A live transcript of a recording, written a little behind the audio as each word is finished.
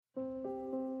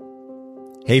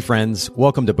Hey friends,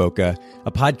 welcome to Bokeh,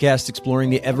 a podcast exploring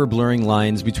the ever-blurring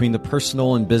lines between the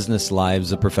personal and business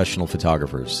lives of professional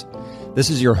photographers. This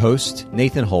is your host,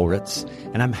 Nathan Holritz,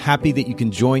 and I'm happy that you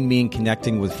can join me in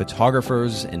connecting with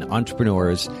photographers and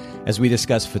entrepreneurs as we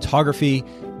discuss photography,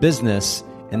 business,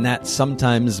 and that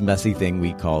sometimes messy thing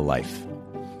we call life.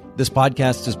 This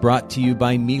podcast is brought to you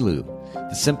by Miilu,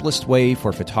 the simplest way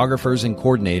for photographers and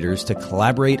coordinators to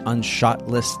collaborate on shot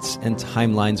lists and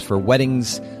timelines for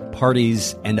weddings,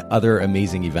 parties, and other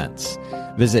amazing events.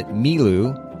 Visit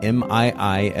Miilu,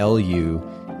 MIILU.com.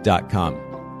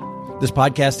 This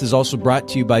podcast is also brought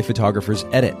to you by Photographers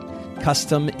Edit,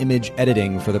 custom image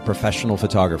editing for the professional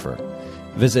photographer.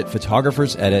 Visit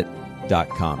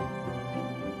photographersedit.com.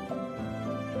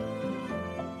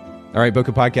 All right,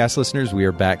 Bokeh Podcast listeners, we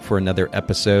are back for another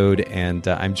episode, and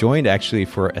I'm joined actually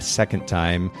for a second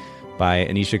time by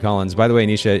Anisha Collins. By the way,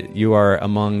 Anisha, you are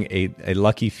among a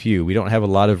lucky few. We don't have a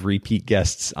lot of repeat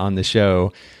guests on the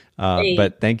show,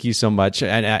 but thank you so much.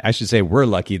 And I should say we're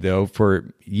lucky, though,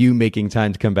 for you making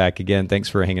time to come back again. Thanks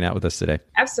for hanging out with us today.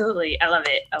 Absolutely. I love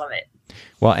it.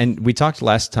 Well, and we talked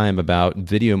last time about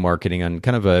video marketing on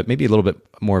kind of maybe a little bit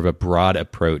more of a broad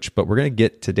approach, but we're going to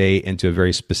get today into a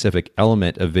very specific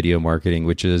element of video marketing,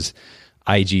 which is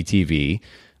IGTV.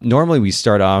 Normally, we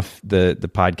start off the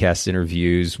podcast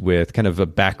interviews with kind of a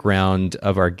background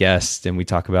of our guest, and we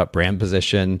talk about brand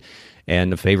position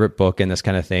and the favorite book and this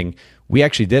kind of thing. We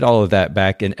actually did all of that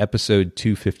back in episode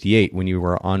 258 when you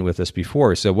were on with us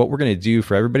before. So what we're going to do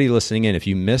for everybody listening in, if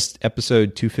you missed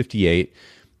episode 258,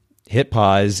 hit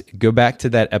pause, go back to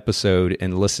that episode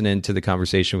and listen into the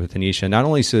conversation with Anisha, not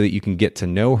only so that you can get to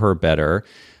know her better,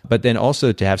 but then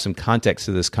also to have some context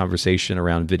to this conversation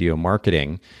around video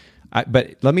marketing.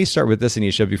 But let me start with this,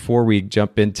 Anisha, before we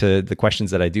jump into the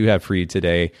questions that I do have for you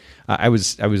today. I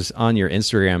was on your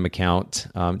Instagram account,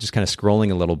 just kind of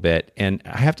scrolling a little bit, and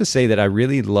I have to say that I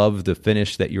really love the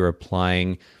finish that you're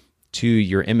applying to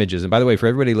your images. And by the way, for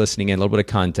everybody listening in, a little bit of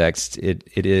context, it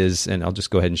is, and I'll just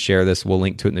go ahead and share this, we'll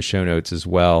link to it in the show notes as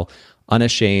well,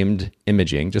 Unashamed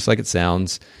Imaging, just like it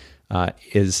sounds,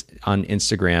 is on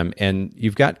Instagram, and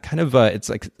you've got kind of it's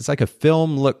like a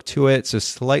film look to it, so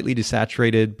slightly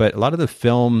desaturated, but a lot of the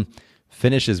film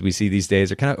finishes we see these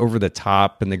days are kind of over the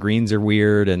top, and the greens are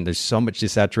weird, and there's so much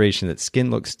desaturation that skin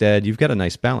looks dead. You've got a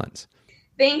nice balance.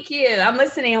 Thank you. I'm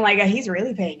listening. I'm like, he's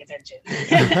really paying attention.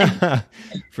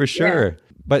 For sure. Yeah.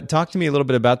 But talk to me a little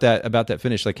bit about that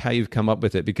finish, like how you've come up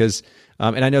with it, because,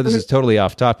 and I know this is totally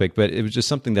off topic, but it was just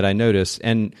something that I noticed.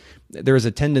 And there is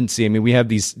a tendency, I mean,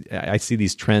 I see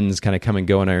these trends kind of come and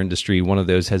go in our industry. One of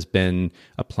those has been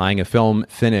applying a film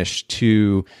finish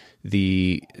to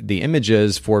the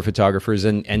images for photographers,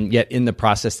 and yet in the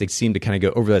process they seem to kind of go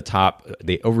over the top,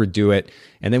 they overdo it,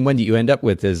 and then what you end up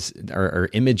with are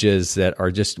images that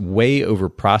are just way over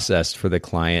processed for the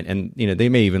client. And they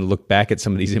may even look back at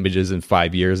some of these images in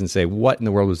 5 years and say, what in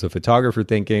the world was the photographer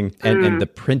thinking? And the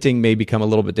printing may become a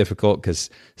little bit difficult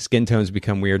because skin tones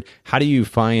become weird. How do you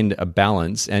find a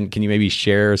balance, and can you maybe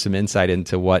share some insight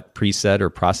into what preset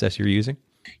or process you're using?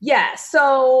 Yeah.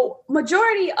 So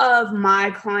majority of my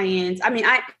clients, I mean,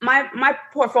 my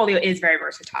portfolio is very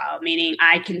versatile, meaning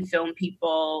I can film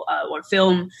people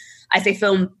I say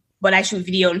film, but I shoot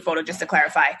video and photo, just to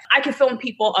clarify. I can film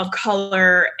people of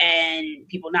color and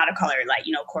people not of color, like,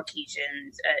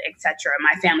 Caucasians, etc.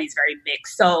 My family is very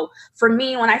mixed. So for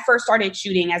me, when I first started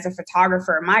shooting as a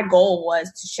photographer, my goal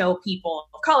was to show people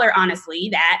of color, honestly,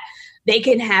 that they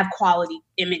can have quality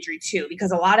imagery too,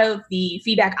 because a lot of the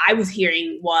feedback I was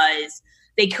hearing was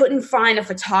they couldn't find a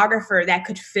photographer that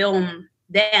could film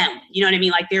them. You know what I mean?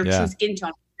 Like their true skin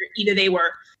tone. Either they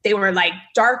were like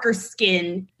darker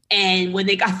skin, and when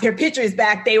they got their pictures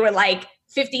back, they were like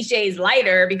 50 shades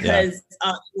lighter because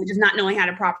just not knowing how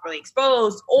to properly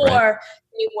expose, or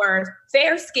they were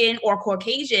fair skin or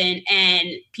Caucasian, and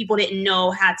people didn't know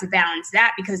how to balance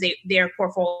that because their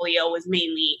portfolio was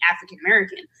mainly African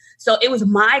American. So it was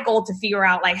my goal to figure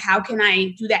out, like, how can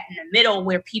I do that in the middle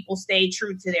where people stay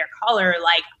true to their color?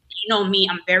 Like, me,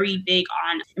 I'm very big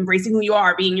on embracing who you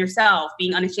are, being yourself,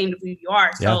 being unashamed of who you are.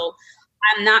 Yeah. So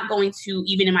I'm not going to,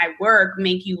 even in my work,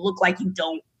 make you look like you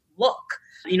don't look.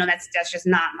 That's just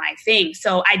not my thing.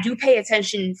 So I do pay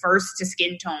attention first to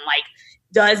skin tone. Like,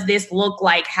 does this look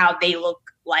like how they look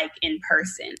like in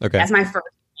person? Okay. That's my first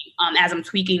thing, as I'm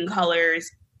tweaking colors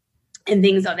and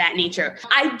things of that nature.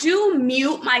 I do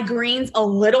mute my greens a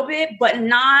little bit, but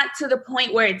not to the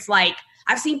point where it's like,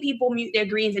 I've seen people mute their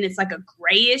greens and it's like a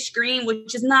grayish green,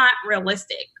 which is not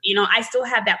realistic. I still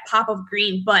have that pop of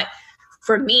green, but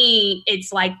for me,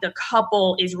 it's like the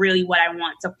couple is really what I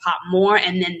want to pop more.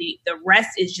 And then the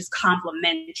rest is just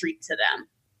complementary to them.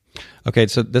 Okay,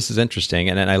 so this is interesting,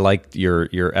 and I like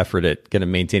your effort at kind of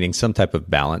maintaining some type of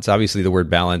balance. Obviously, the word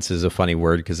balance is a funny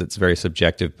word because it's very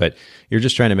subjective, but you're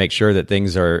just trying to make sure that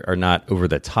things are not over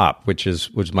the top, which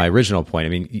was my original point. I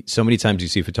mean, so many times you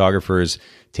see photographers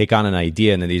take on an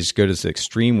idea and then they just go to this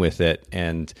extreme with it,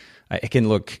 and it can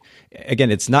look, again,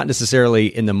 it's not necessarily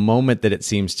in the moment that it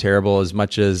seems terrible as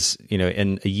much as, in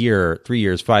a year, 3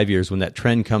 years, 5 years, when that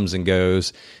trend comes and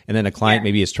goes, and then a client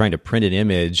maybe is trying to print an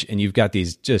image and you've got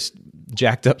these just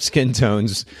jacked up skin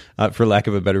tones, for lack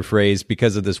of a better phrase,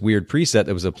 because of this weird preset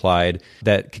that was applied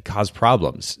that could cause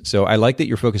problems. So I like that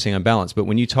you're focusing on balance, but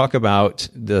when you talk about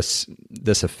this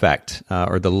effect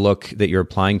or the look that you're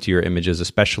applying to your images,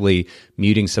 especially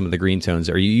muting some of the green tones,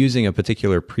 are you using a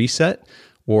particular preset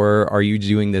or are you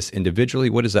doing this individually?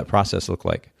 What does that process look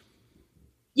like?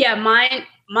 Yeah,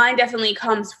 mine definitely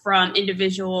comes from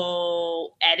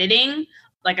individual editing.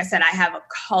 Like I said, I have a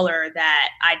color that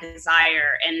I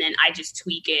desire, and then I just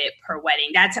tweak it per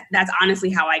wedding. That's honestly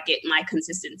how I get my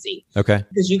consistency. Okay.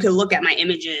 Because you can look at my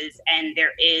images, and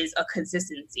there is a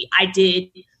consistency. I did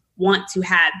want to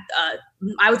have,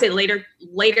 I would say later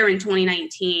in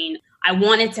 2019, I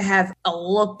wanted to have a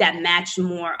look that matched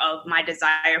more of my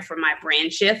desire for my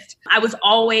brand shift. I was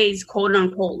always quote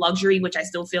unquote luxury, which I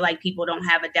still feel like people don't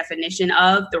have a definition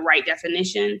of, the right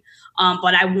definition.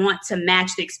 But I want to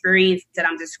match the experience that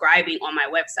I'm describing on my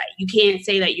website. You can't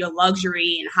say that you're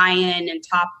luxury and high end and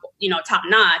top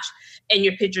notch, and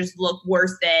your pictures look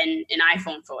worse than an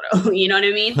iPhone photo. You know what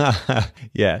I mean?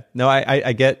 Yeah. No,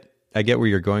 I get where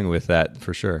you're going with that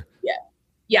for sure.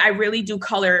 Yeah, I really do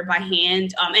color by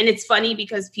hand. And it's funny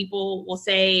because people will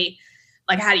say,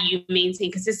 like, how do you maintain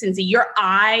consistency? Your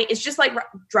eye is just like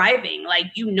driving. Like,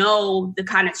 the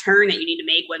kind of turn that you need to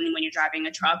make when you're driving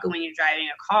a truck or when you're driving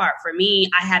a car. For me,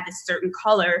 I have this certain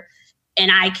color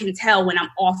and I can tell when I'm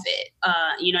off it.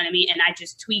 You know what I mean? And I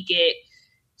just tweak it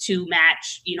to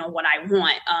match, what I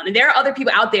want. And there are other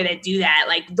people out there that do that.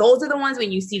 Like, those are the ones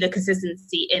when you see the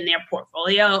consistency in their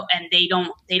portfolio, and they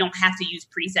don't have to use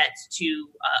presets to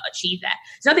achieve that.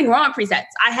 There's nothing wrong with presets.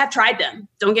 I have tried them.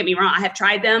 Don't get me wrong. I have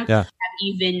tried them. Yeah.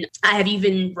 I have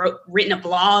even written a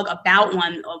blog about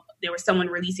one. There was someone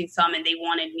releasing some and they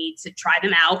wanted me to try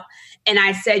them out. And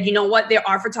I said, you know what? There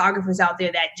are photographers out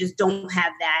there that just don't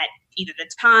have that, either the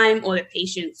time or the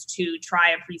patience to try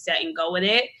a preset and go with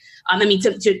it.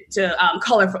 To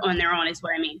color on their own is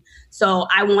what I mean. So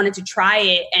I wanted to try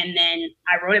it, and then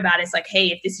I wrote about it. It's like, hey,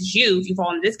 if this is you, if you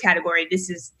fall in this category,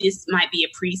 this might be a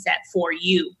preset for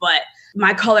you. But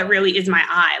my color really is my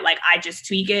eye. Like, I just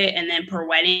tweak it, and then per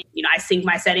wedding, I sync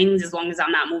my settings as long as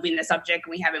I'm not moving the subject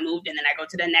and we haven't moved, and then I go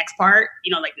to the next part,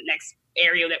 like the next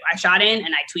area that I shot in,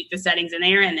 and I tweak the settings in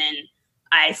there, and then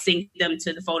I sync them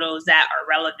to the photos that are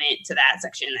relevant to that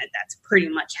section. That's pretty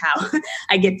much how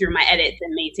I get through my edits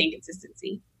and maintain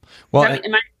consistency. Well,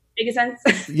 am I making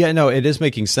sense? Yeah, no, it is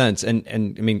making sense. And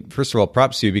I mean, first of all,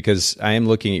 props to you, because I am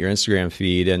looking at your Instagram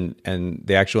feed and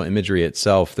the actual imagery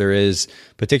itself. There is,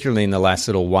 particularly in the last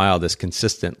little while, this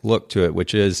consistent look to it,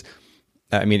 which is,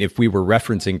 I mean, if we were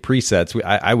referencing presets,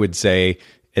 I would say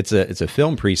it's a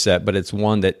film preset, but it's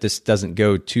one that just doesn't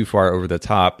go too far over the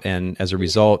top. And as a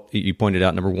result, you pointed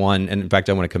out, number one, and in fact,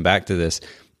 I want to come back to this,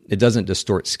 it doesn't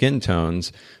distort skin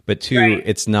tones, but two, right,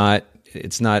 it's not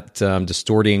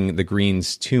distorting the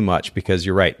greens too much, because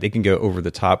you're right, they can go over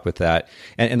the top with that.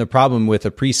 And the problem with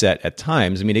a preset at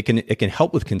times, I mean, it can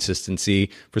help with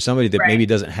consistency for somebody that maybe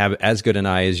doesn't have as good an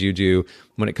eye as you do.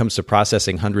 When it comes to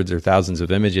processing hundreds or thousands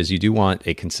of images, you do want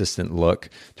a consistent look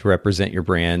to represent your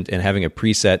brand, and having a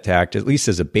preset to act at least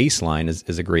as a baseline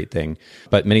is a great thing.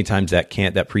 But many times that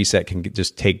preset can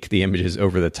just take the images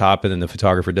over the top, and then the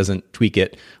photographer doesn't tweak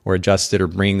it or adjust it or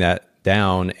bring that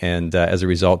down, and as a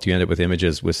result, you end up with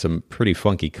images with some pretty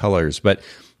funky colors. But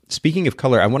speaking of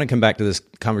color, I want to come back to this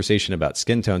conversation about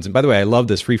skin tones. And by the way, I love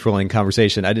this free-flowing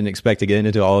conversation. I didn't expect to get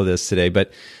into all of this today,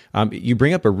 but you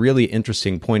bring up a really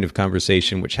interesting point of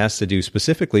conversation, which has to do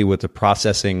specifically with the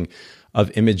processing of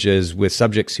images with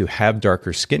subjects who have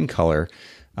darker skin color.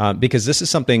 Because this is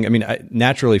something, I mean,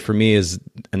 naturally for me as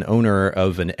an owner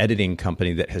of an editing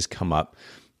company that has come up,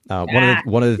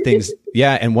 one of the things,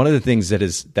 and one of the things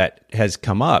that has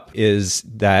come up is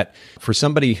that for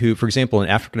somebody who, for example, an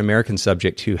African American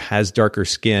subject who has darker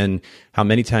skin, how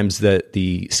many times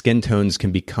the skin tones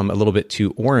can become a little bit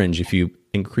too orange if you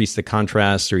increase the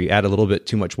contrast or you add a little bit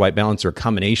too much white balance or a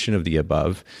combination of the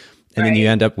above. And then you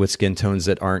end up with skin tones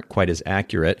that aren't quite as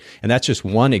accurate. And that's just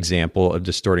one example of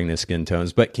distorting the skin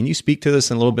tones. But can you speak to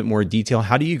this in a little bit more detail?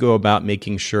 How do you go about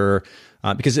making sure,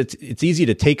 because it's easy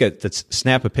to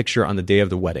snap a picture on the day of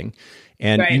the wedding,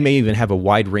 and you may even have a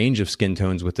wide range of skin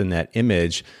tones within that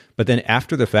image. But then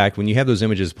after the fact, when you have those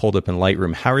images pulled up in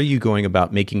Lightroom, how are you going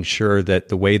about making sure that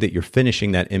the way that you're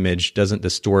finishing that image doesn't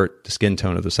distort the skin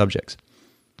tone of the subjects?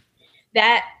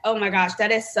 Oh my gosh,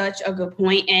 that is such a good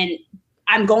point. And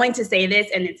I'm going to say this,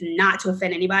 and it's not to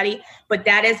offend anybody, but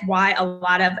that is why a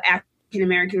lot of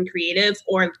African-American creatives,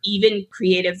 or even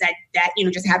creatives that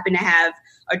just happen to have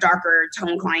a darker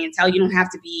tone clientele, you don't have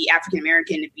to be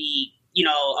African-American to be,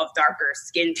 of darker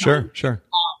skin tone. Sure.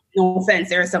 No offense,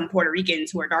 there are some Puerto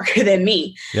Ricans who are darker than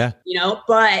me. Yeah.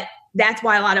 But that's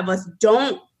why a lot of us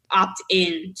don't opt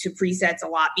in to presets a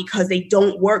lot, because they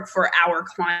don't work for our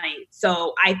clients.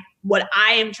 So what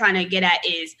I am trying to get at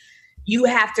is, you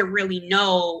have to really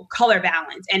know color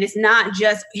balance. And it's not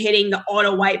just hitting the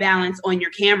auto white balance on your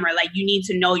camera. Like, you need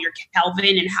to know your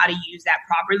Kelvin and how to use that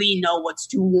properly, know what's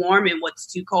too warm and what's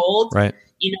too cold. Right.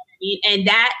 You know what I mean? And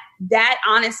that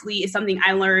honestly is something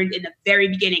I learned in the very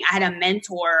beginning. I had a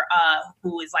mentor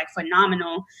who is like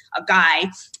phenomenal, a guy.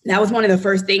 That was one of the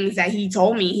first things that he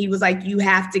told me. He was like, you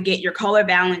have to get your color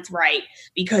balance right,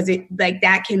 because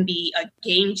that can be a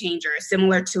game changer.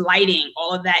 Similar to lighting,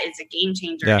 all of that is a game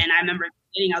changer. Yeah. And I remember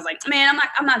I was like, man,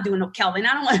 I'm not doing no Kelvin.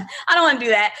 I don't want to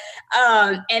do that.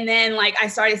 And then I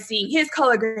started seeing his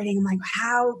color grading. I'm like,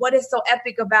 what is so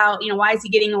epic about, why is he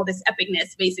getting all this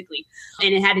epicness, basically?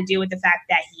 And it had to do with the fact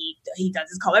that he does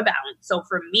his color balance. So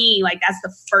for me, that's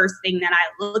the first thing that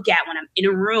I look at when I'm in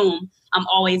a room. I'm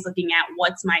always looking at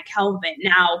what's my Kelvin.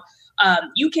 Now,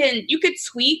 you could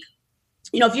tweak,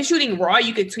 if you're shooting raw,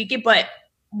 you could tweak it. But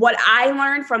what I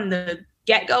learned from the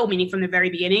get-go, meaning from the very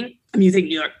beginning, I'm using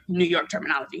New York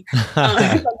terminology. From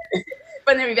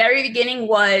the very beginning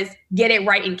was get it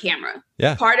right in camera.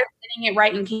 Yeah. Part of getting it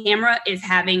right in camera is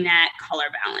having that color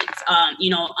balance.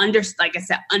 Like I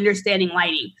said, understanding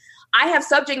lighting. I have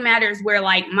subject matters where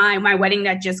my wedding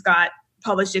that just got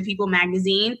published in People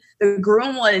magazine, the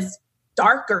groom was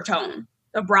darker tone.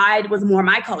 The bride was more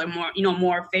my color,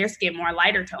 more fair skin, more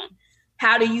lighter tone.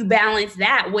 How do you balance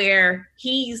that where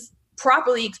he's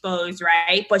properly exposed,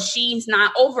 right? But she's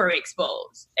not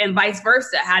overexposed, and vice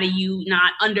versa. How do you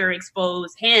not underexpose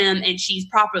him and she's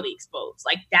properly exposed?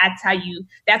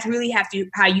 That's really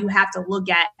how you have to look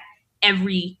at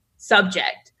every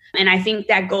subject. And I think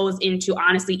that goes into,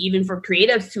 honestly, even for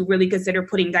creatives to really consider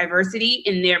putting diversity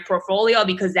in their portfolio,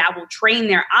 because that will train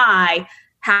their eye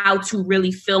how to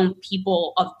really film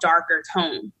people of darker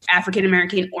tone, African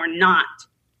American or not.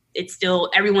 It's still,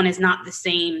 everyone is not the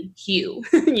same hue.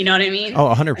 You know what I mean?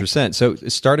 Oh, 100%. So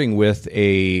starting with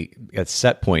a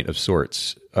set point of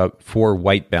sorts for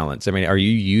white balance. I mean, are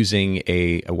you using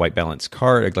a white balance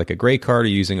card, like a gray card? Are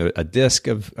you using a disc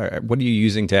of, what are you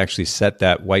using to actually set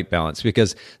that white balance?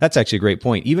 Because that's actually a great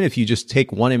point. Even if you just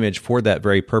take one image for that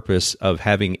very purpose of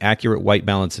having accurate white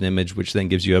balance in image, which then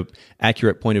gives you an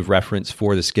accurate point of reference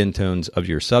for the skin tones of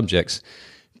your subjects,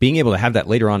 being able to have that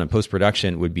later on in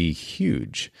post-production would be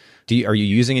huge. Are you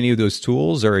using any of those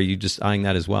tools, or are you just eyeing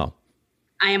that as well?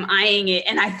 I am eyeing it,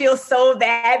 and I feel so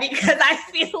bad because I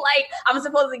feel like I'm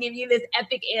supposed to give you this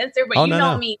epic answer, but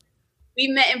know me. We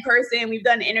met in person. We've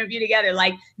done an interview together.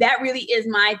 That really is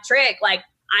my trick.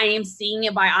 I am seeing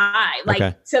it by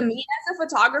eye. To me as a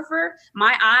photographer,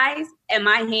 my eyes and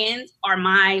my hands are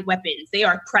my weapons. They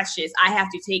are precious. I have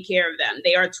to take care of them.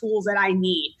 They are tools that I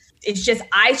need. It's just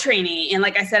eye training. And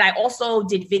like I said, I also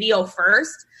did video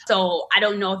first. So I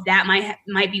don't know if that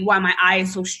might be why my eye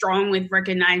is so strong with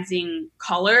recognizing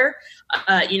color.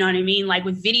 You know what I mean?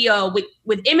 With video,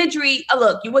 with imagery,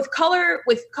 with color,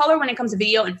 when it comes to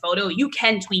video and photo, you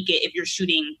can tweak it if you're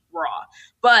shooting raw.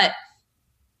 But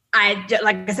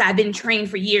like I said, I've been trained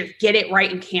for years. Get it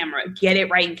right in camera. Get it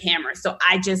right in camera. So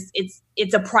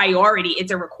it's a priority.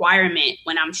 It's a requirement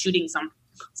when I'm shooting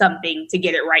something to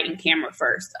get it right in camera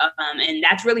first. And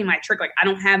that's really my trick. I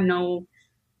don't have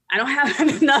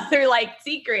another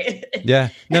secret. Yeah,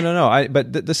 no.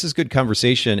 But this is good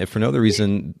conversation, if for no other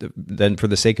reason than for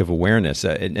the sake of awareness.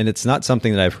 And it's not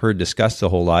something that I've heard discussed a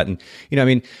whole lot. And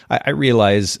I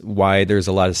realize why there's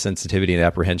a lot of sensitivity and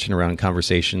apprehension around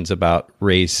conversations about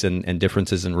race and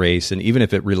differences in race, and even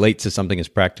if it relates to something as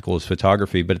practical as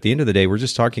photography. But at the end of the day, we're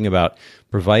just talking about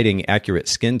providing accurate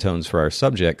skin tones for our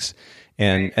subjects,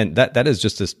 and that is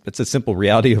just it's a simple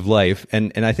reality of life.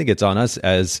 And I think it's on us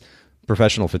as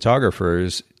professional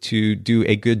photographers to do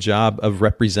a good job of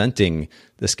representing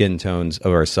the skin tones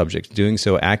of our subjects, doing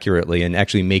so accurately and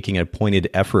actually making a pointed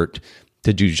effort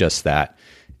to do just that.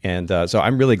 And so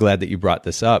I'm really glad that you brought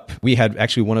this up. We had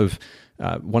actually one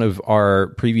of our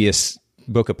previous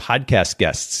Bokeh podcast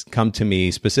guests come to me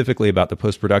specifically about the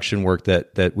post-production work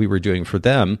that we were doing for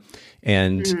them,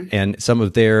 and some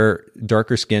of their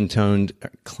darker skin toned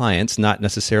clients, not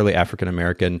necessarily African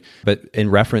American, but in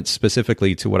reference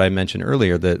specifically to what I mentioned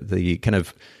earlier, the kind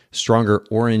of stronger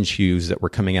orange hues that were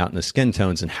coming out in the skin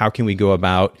tones, and how can we go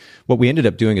about what we ended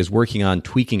up doing is working on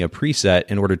tweaking a preset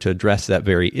in order to address that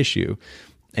very issue.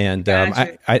 And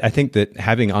Gotcha. I think that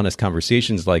having honest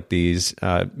conversations like these,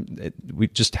 we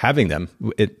just having them,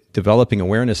 developing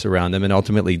awareness around them, and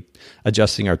ultimately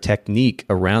adjusting our technique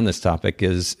around this topic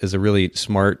is a really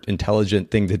smart,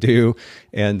 intelligent thing to do.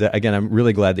 And again, I'm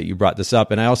really glad that you brought this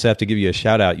up. And I also have to give you a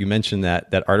shout out. You mentioned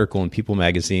that article in People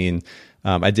Magazine.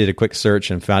 I did a quick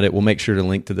search and found it. We'll make sure to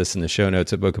link to this in the show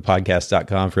notes at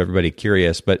bokehpodcast.com for everybody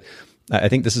curious. But I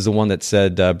think this is the one that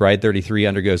said bride 33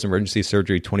 undergoes emergency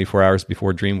surgery 24 hours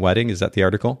before dream wedding. Is that the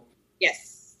article?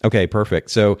 Yes. Okay,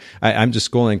 perfect. So I'm just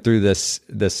scrolling through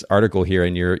this article here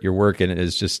and your work, and it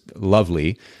is just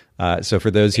lovely. So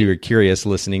for those who are curious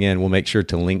listening in, we'll make sure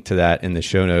to link to that in the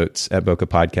show notes at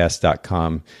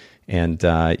bokehpodcast.com. And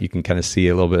you can kind of see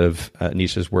a little bit of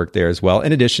Anisha's work there as well,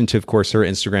 in addition to, of course, her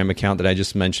Instagram account that I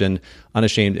just mentioned,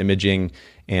 Unashamed Imaging,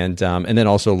 and then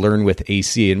also Learn with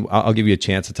AC. And I'll give you a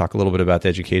chance to talk a little bit about the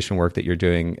education work that you're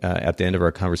doing at the end of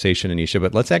our conversation, Anisha.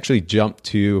 But let's actually jump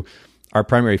to our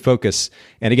primary focus.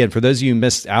 And again, for those of you who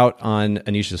missed out on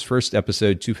Anisha's first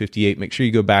episode, 258, make sure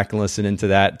you go back and listen into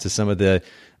that, to some of the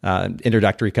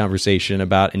introductory conversation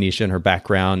about Anisha and her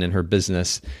background and her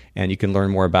business, and you can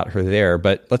learn more about her there.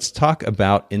 But let's talk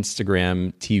about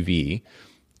Instagram TV.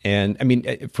 And I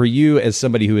mean, for you as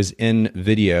somebody who is in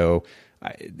video,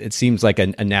 it seems like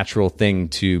a natural thing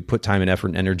to put time and effort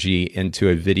and energy into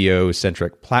a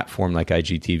video-centric platform like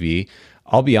IGTV.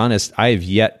 I'll be honest, I have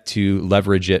yet to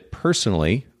leverage it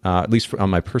personally, at least on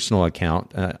my personal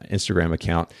account, Instagram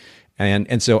account.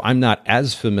 And so I'm not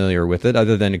as familiar with it,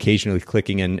 other than occasionally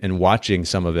clicking and watching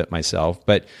some of it myself.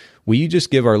 But will you just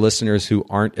give our listeners who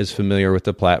aren't as familiar with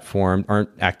the platform, aren't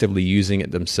actively using it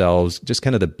themselves, just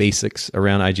kind of the basics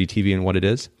around IGTV and what it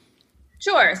is?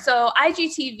 Sure. So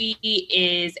IGTV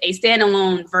is a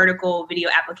standalone vertical video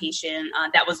application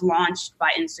that was launched by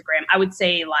Instagram, I would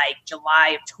say like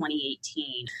July of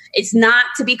 2018. It's not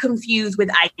to be confused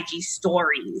with IG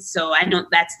stories. So I know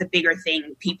that's the bigger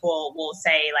thing. People will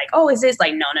say like, oh, is this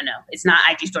like, no. It's not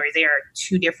IG stories. They are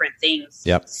two different things.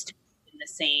 Yep. In the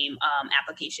same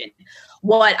application.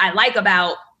 What I like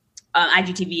about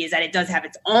IGTV is that it does have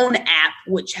its own app,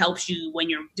 which helps you when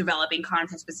you're developing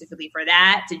content specifically for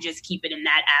that, to just keep it in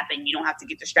that app, and you don't have to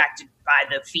get distracted by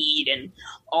the feed and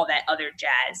all that other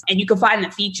jazz. And you can find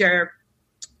the feature.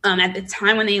 At the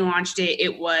time when they launched it,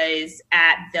 it was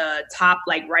at the top,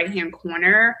 like right-hand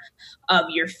corner of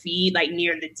your feed, like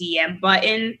near the DM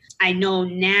button. I know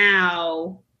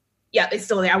now. Yeah, it's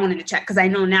still there. I wanted to check because I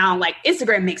know now, like,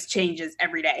 Instagram makes changes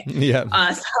every day. Yeah.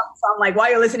 So I'm like, while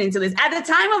you're listening to this, at the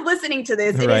time of listening to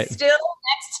this, it Right. is still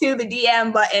next to the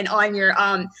DM button on your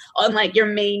on like your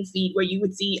main feed where you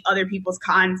would see other people's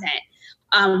content.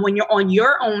 When you're on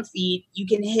your own feed, you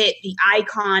can hit the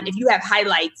icon. If you have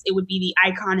highlights, it would be the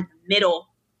icon in the middle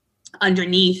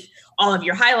underneath all of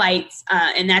your highlights,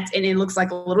 and it looks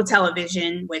like a little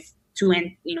television with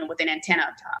with an antenna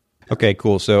up top. Okay,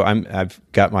 cool. So I've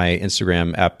got my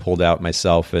Instagram app pulled out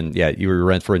myself, and yeah, you were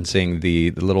referencing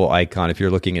the little icon. If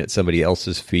you're looking at somebody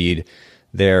else's feed,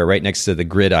 there, right next to the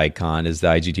grid icon, is the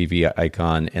IGTV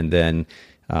icon, and then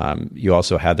you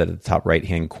also have that at the top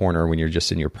right-hand corner when you're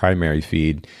just in your primary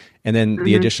feed. And then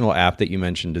the additional app that you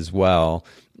mentioned as well.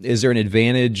 Is there an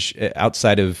advantage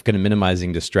outside of kind of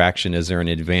minimizing distraction? Is there an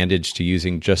advantage to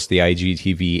using just the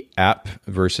IGTV app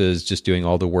versus just doing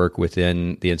all the work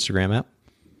within the Instagram app?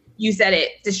 You said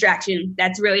it, distraction.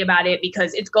 That's really about it,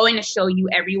 because it's going to show you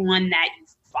everyone that you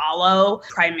follow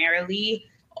primarily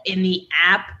in the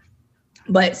app.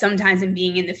 But sometimes in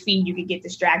being in the feed, you can get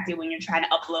distracted when you're trying to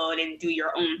upload and do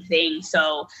your own thing.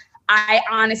 So I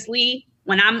honestly,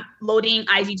 when I'm loading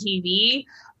IGTV,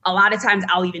 a lot of times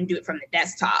I'll even do it from the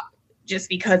desktop, just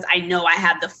because I know I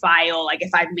have the file. Like if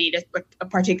I've made a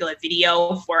particular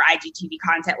video for IGTV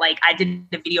content, like I did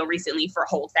a video recently for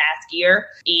Hold Fast Gear,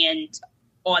 and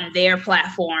on their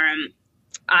platform,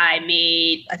 I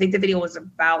think the video was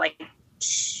about like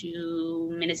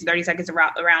 2 minutes and 30 seconds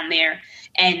around there.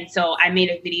 And so I made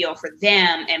a video for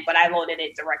them, but I loaded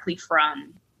it directly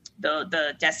from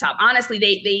the desktop. Honestly,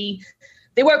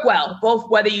 they work well, both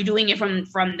whether you're doing it from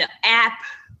the app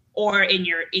or in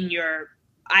your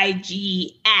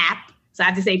IG app. So I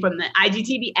have to say from the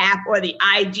IGTV app or the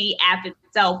IG app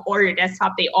itself or your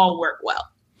desktop, they all work well.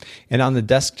 And on the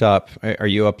desktop, are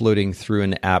you uploading through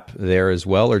an app there as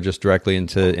well, or just directly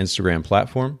into Instagram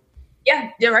platform? Yeah,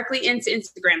 directly into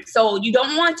Instagram. So you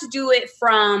don't want to do it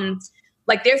from,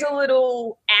 like, there's a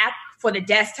little app for the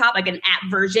desktop, like an app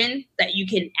version that you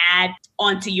can add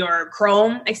onto your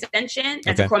Chrome extension.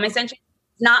 That's a Chrome extension.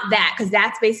 Not that, because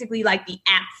that's basically like the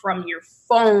app from your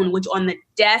phone, which on the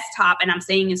desktop, and I'm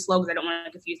saying it slow because I don't want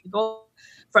to confuse people,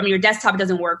 from your desktop, it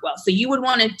doesn't work well. So you would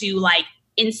want to do like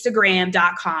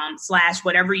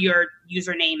Instagram.com/whatever your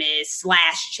username is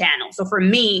 /channel. So for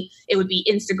me, it would be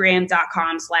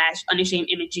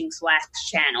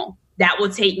Instagram.com/unashamedimaging/channel. That will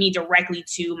take me directly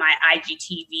to my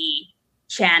IGTV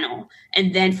channel.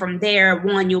 And then from there,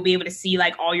 one, you'll be able to see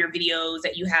like all your videos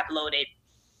that you have loaded.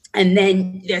 And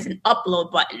then there's an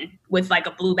upload button with like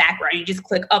a blue background. You just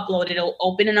click upload. It'll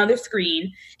open another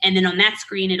screen. And then on that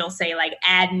screen, it'll say like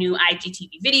add new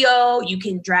IGTV video. You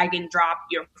can drag and drop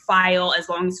your file as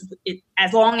long as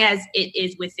it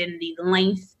is within the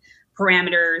length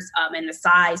parameters and the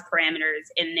size parameters.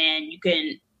 And then you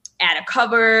can add a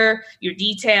cover, your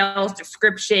details,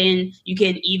 description. You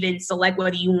can even select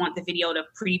whether you want the video to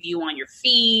preview on your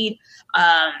feed.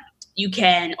 You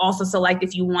can also select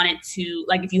if you wanted to,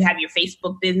 like if you have your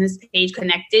Facebook business page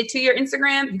connected to your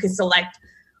Instagram, you can select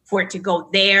for it to go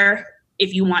there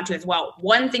if you want to as well.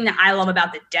 One thing that I love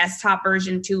about the desktop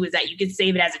version too is that you can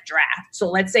save it as a draft. So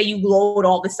let's say you load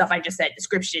all the stuff I just said,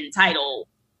 description, title,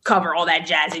 cover, all that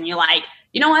jazz, and you're like,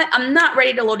 you know what, I'm not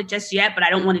ready to load it just yet, but I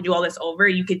don't want to do all this over.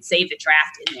 You could save the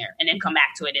draft in there and then come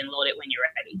back to it and load it when you're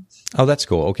ready. Oh, that's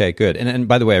cool. Okay, good. And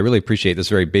by the way, I really appreciate this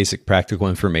very basic practical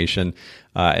information.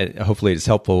 Hopefully it's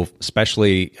helpful,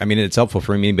 especially, I mean, it's helpful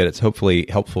for me, but it's hopefully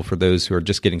helpful for those who are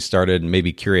just getting started and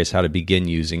maybe curious how to begin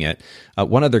using it.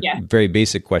 One other very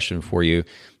basic question for you.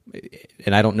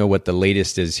 And I don't know what the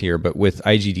latest is here, but with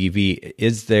IGTV,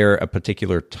 is there a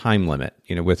particular time limit?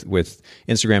 You know, with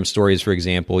Instagram stories, for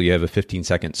example, you have a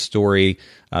 15-second story.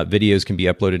 Videos can be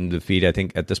uploaded into the feed. I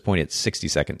think at this point it's 60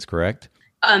 seconds, correct?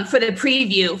 For the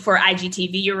preview for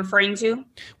IGTV you're referring to?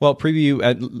 Well,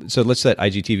 preview, so let's set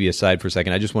IGTV aside for a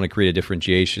second. I just want to create a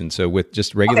differentiation. So with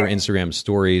just regular Instagram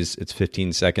stories, it's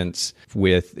 15 seconds.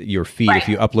 With your feed, if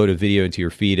you upload a video into your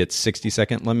feed, it's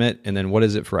 60-second limit. And then what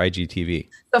is it for IGTV?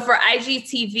 So for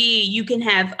IGTV, you can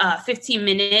have 15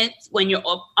 minutes when you're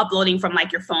uploading from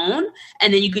like your phone.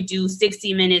 And then you could do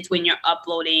 60 minutes when you're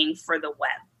uploading for the web.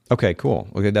 Okay, cool.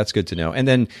 Okay, that's good to know. And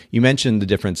then you mentioned the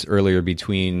difference earlier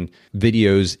between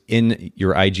videos in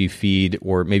your IG feed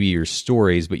or maybe your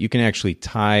stories, but you can actually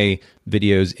tie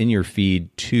videos in your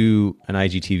feed to an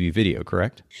IGTV video,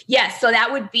 correct? Yes. So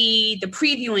that would be the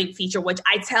previewing feature, which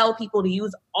I tell people to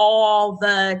use all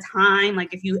the time.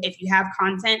 Like if you have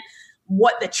content,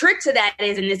 what the trick to that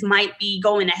is, and this might be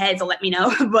going ahead, so let me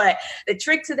know, but the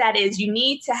trick to that is you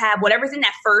need to have whatever's in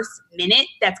that first minute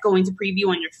that's going to preview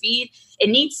on your feed. It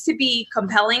needs to be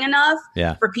compelling enough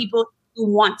for people who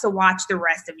want to watch the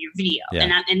rest of your video.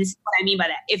 And this is what I mean by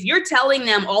that. If you're telling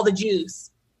them all the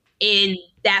juice in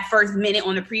that first minute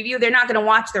on the preview, they're not going to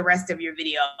watch the rest of your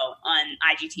video on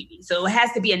IGTV. So it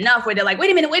has to be enough where they're like, wait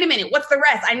a minute, what's the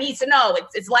rest? I need to know.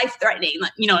 It's life-threatening.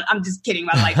 Like, you know, I'm just kidding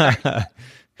about life-threatening.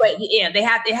 But yeah,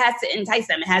 it has to entice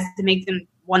them. It has to make them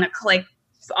want to click,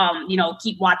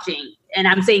 keep watching. And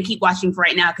I'm saying keep watching for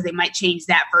right now because they might change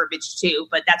that verbiage too.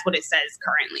 But that's what it says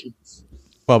currently.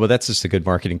 Well, but that's just a good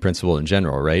marketing principle in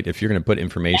general, right? If you're going to put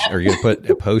information or you're going to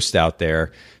put a post out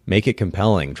there, make it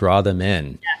compelling, draw them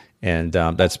in. Yeah. And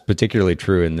that's particularly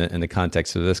true in the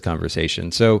context of this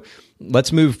conversation. So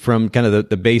let's move from kind of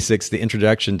the basics, the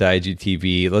introduction to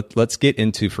IGTV. Let's get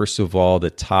into, first of all,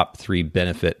 the top 3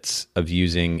 benefits of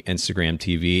using Instagram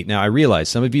TV. Now, I realize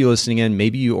some of you listening in,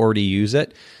 maybe you already use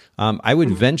it. I would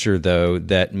venture, though,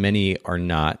 that many are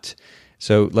not.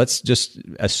 So let's just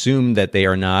assume that they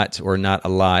are not or not a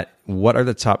lot. What are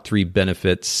the top 3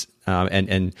 benefits?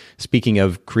 And speaking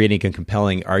of creating a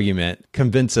compelling argument,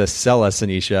 convince us, sell us,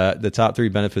 Anisha, the top 3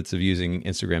 benefits of using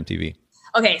Instagram TV.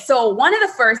 Okay, so one of the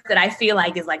first that I feel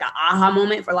like is like an aha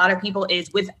moment for a lot of people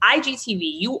is with IGTV,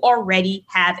 you already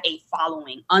have a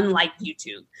following, unlike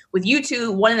YouTube. With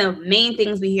YouTube, one of the main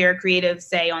things we hear creatives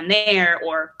say on there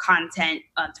or content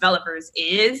developers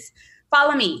is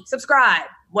follow me, subscribe,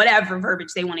 whatever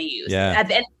verbiage they want to use. Yeah. At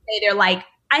the end of the day, they're like,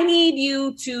 I need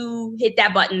you to hit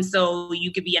that button so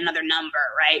you could be another number,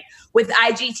 right? With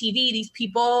IGTV, these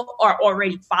people are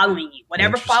already following you.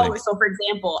 Whatever followers. So for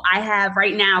example, I have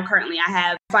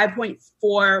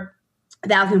 5.4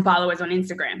 thousand followers on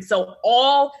Instagram. So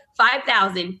all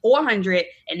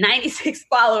 5,496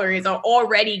 followers are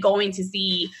already going to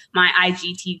see my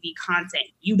IGTV content.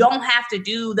 You don't have to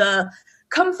do the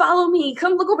come follow me,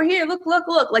 come look over here, look.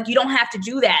 Like, you don't have to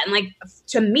do that. And like,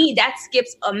 to me, that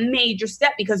skips a major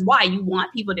step, because why? You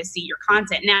want people to see your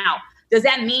content. Now, does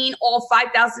that mean all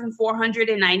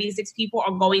 5,496 people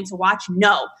are going to watch?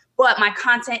 No, but my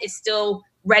content is still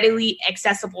readily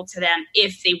accessible to them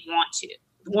if they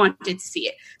wanted to see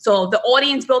it. So the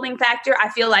audience building factor, I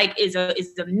feel like is a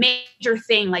major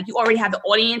thing. Like, you already have the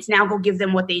audience, now go give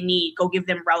them what they need. Go give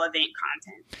them relevant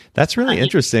content. That's really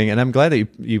interesting. And I'm glad that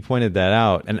you pointed that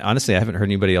out. And honestly, I haven't heard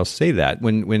anybody else say that.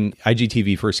 When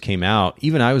IGTV first came out,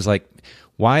 even I was like,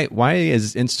 why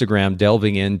is Instagram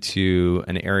delving into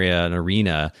an area, an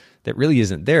arena that really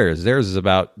isn't theirs? Theirs is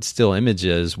about still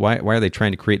images. Why are they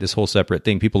trying to create this whole separate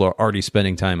thing? People are already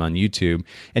spending time on YouTube,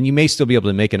 and you may still be able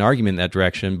to make an argument in that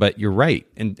direction, but you're right.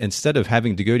 And instead of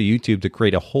having to go to YouTube to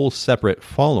create a whole separate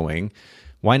following,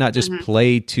 why not just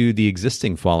play to the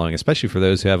existing following, especially for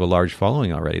those who have a large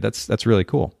following already? That's really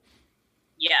cool.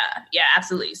 Yeah,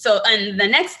 absolutely. So, and the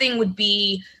next thing would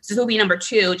be, so this will be number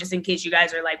 2, just in case you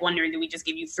guys are like wondering, did we just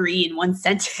give you 3 in one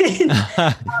sentence?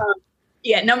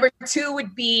 Number 2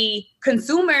 would be,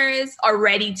 consumers are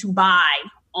ready to buy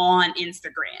on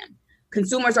Instagram.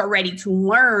 Consumers are ready to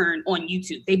learn on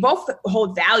YouTube. They both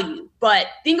hold value, but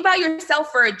think about yourself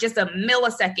for just a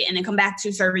millisecond and then come back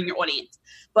to serving your audience.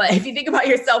 But if you think about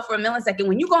yourself for a millisecond,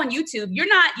 when you go on YouTube,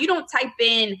 you don't type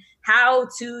in how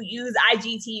to use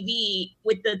IGTV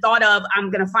with the thought of,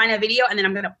 I'm going to find a video and then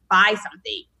I'm going to buy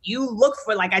something. You look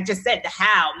for, like I just said, the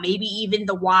how, maybe even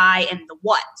the why and the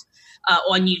what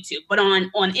on YouTube. But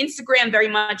on Instagram, very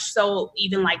much so,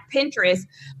 even like Pinterest,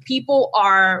 people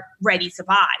are ready to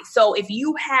buy. So if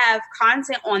you have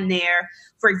content on there,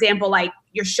 for example, like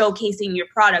you're showcasing your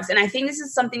products, and I think this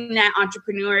is something that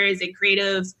entrepreneurs and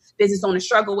creatives, business owners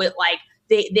struggle with, like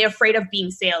they're afraid of being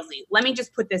salesy. Let me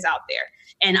just put this out there.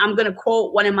 And I'm going to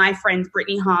quote one of my friends,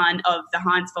 Brittany Hahn of the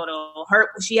Hahn's Photo.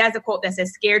 She has a quote that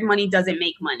says, scared money doesn't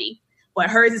make money. But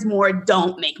hers is more,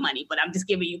 don't make money. But I'm just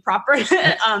giving you proper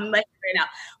right now.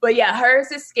 But yeah,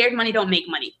 hers is scared money don't make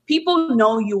money. People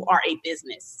know you are a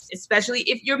business, especially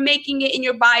if you're making it in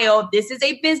your bio. This is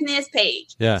a business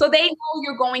page. Yeah. So they know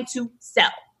you're going to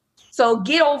sell. So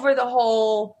get over the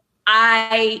whole,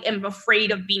 I am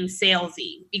afraid of being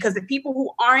salesy, because the people who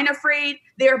aren't afraid,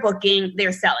 they're booking,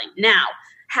 they're selling. Now,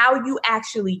 how you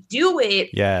actually do it,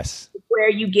 yes, where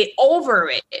you get over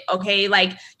it. Okay,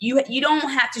 like you don't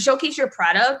have to showcase your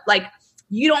product. Like,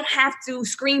 you don't have to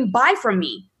scream buy from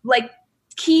me. Like,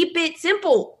 keep it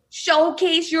simple.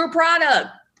 Showcase your product.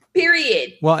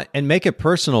 Period. Well, and make it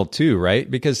personal too, right?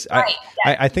 Because right.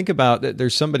 I think about that.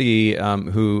 There's somebody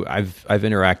who I've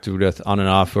interacted with on and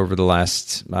off over the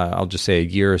last, I'll just say a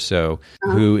year or so,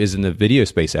 who is in the video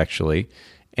space actually.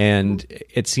 And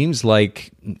it seems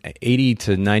like 80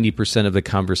 to 90% of the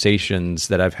conversations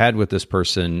that I've had with this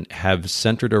person have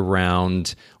centered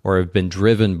around, or have been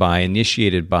driven by,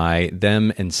 initiated by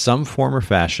them in some form or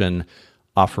fashion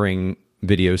offering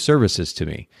video services to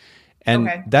me. And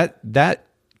that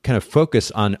kind of focus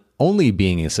on only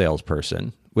being a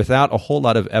salesperson without a whole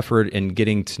lot of effort in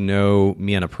getting to know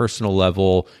me on a personal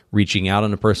level, reaching out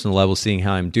on a personal level, seeing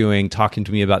how I'm doing, talking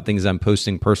to me about things I'm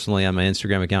posting personally on my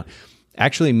Instagram account,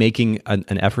 actually making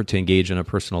an effort to engage on a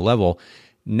personal level,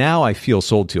 now I feel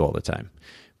sold to all the time.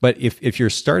 But if you're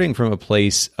starting from a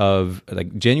place of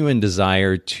like genuine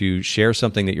desire to share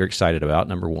something that you're excited about,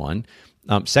 number one,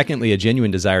 secondly, a genuine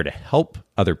desire to help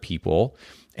other people,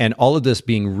 and all of this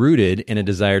being rooted in a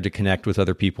desire to connect with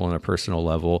other people on a personal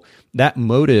level, that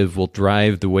motive will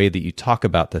drive the way that you talk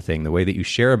about the thing, the way that you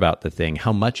share about the thing,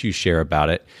 how much you share about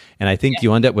it. And I think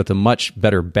you end up with a much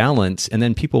better balance, and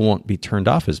then people won't be turned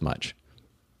off as much.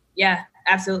 Yeah,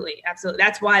 absolutely. Absolutely.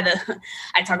 That's why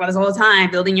I talk about this all the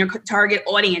time, building your target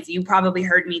audience. You probably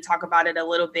heard me talk about it a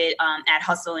little bit at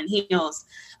Hustle and Heels.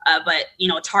 But,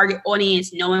 target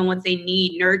audience, knowing what they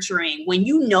need, nurturing. When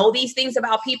you know these things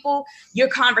about people, your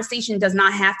conversation does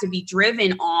not have to be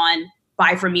driven on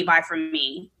buy from me, buy from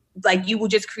me. Like, you will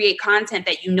just create content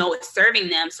that you know is serving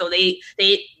them. So they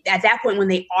at that point, when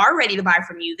they are ready to buy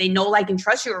from you, they know, like, and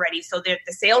trust you already. So the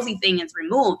salesy thing is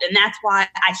removed. And that's why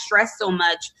I stress so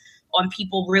much on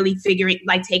people really figuring,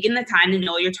 like, taking the time to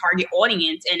know your target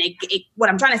audience. And what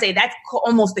I'm trying to say, that's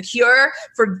almost the cure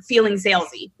for feeling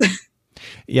salesy.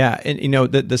 Yeah. And,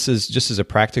 this is just as a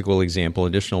practical example,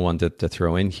 additional one to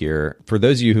throw in here. For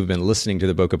those of you who've been listening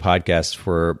to the Bokeh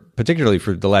podcast particularly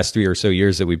for the last 3 or so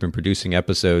years that we've been producing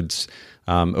episodes,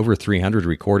 over 300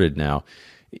 recorded now,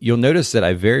 you'll notice that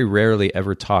I very rarely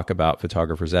ever talk about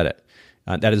Photographer's Edit.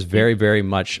 That is very, very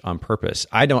much on purpose.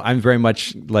 I'm very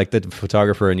much like the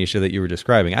photographer, Anisha, that you were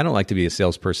describing. I don't like to be a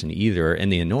salesperson either in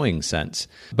the annoying sense.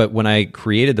 But when I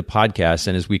created the podcast,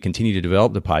 and as we continue to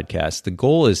develop the podcast, the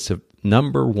goal is to,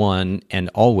 number one, and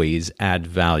always add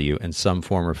value in some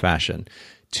form or fashion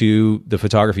to the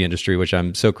photography industry, which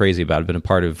I'm so crazy about. I've been a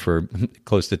part of for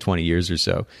close to 20 years or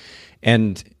so.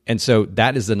 And so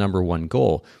that is the number one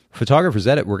goal. Photographers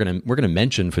Edit, we're gonna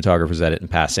mention Photographers Edit in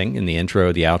passing, in the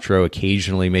intro, the outro,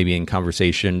 occasionally maybe in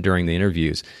conversation during the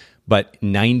interviews. But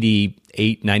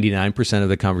 98, 99% of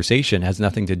the conversation has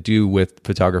nothing to do with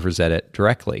Photographers Edit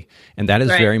directly. And that is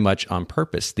very much on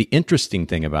purpose. The interesting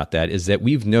thing about that is that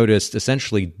we've noticed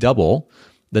essentially double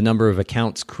the number of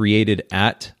accounts created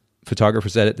at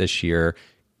Photographers Edit this year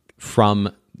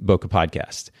from Bokeh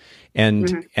Podcast.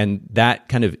 And that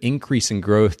kind of increase in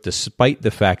growth, despite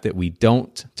the fact that we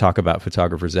don't talk about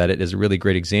Photographers Edit, is a really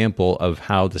great example of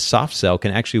how the soft sell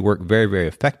can actually work very, very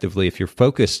effectively if you're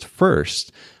focused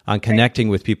first on connecting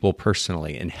with people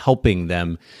personally and helping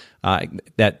them,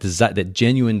 that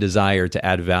genuine desire to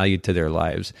add value to their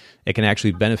lives. It can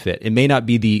actually benefit. It may not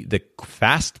be the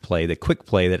fast play, the quick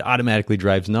play that automatically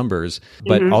drives numbers,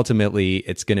 but ultimately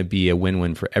it's going to be a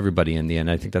win-win for everybody in the end.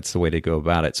 I think that's the way to go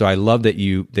about it. So I love that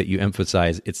you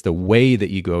emphasize it's the way that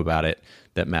you go about it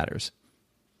that matters.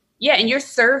 Yeah, and you're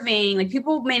serving, like,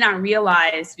 people may not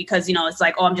realize, because, you know, it's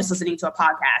like, oh, I'm just listening to a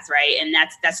podcast, right? And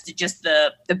that's just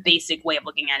the basic way of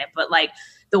looking at it. But like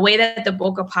the way that the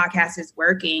Bokeh Podcast is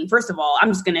working, first of all, I'm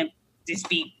just going to just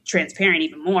be transparent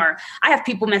even more. I have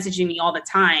people messaging me all the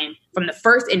time from the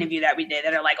first interview that we did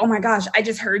that are like, oh my gosh, I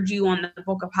just heard you on the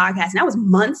Bokeh Podcast. And that was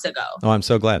months ago. Oh, I'm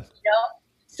so glad. You know?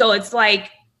 So it's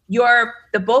like,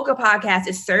 the Bokeh Podcast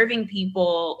is serving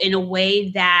people in a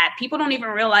way that people don't even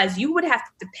realize. You would have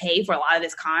to pay for a lot of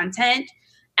this content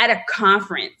at a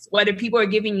conference, whether people are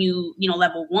giving you, you know,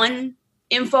 level 1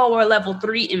 info or level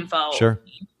 3 info. Sure.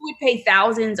 You would pay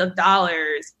thousands of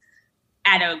dollars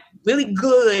at a really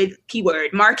good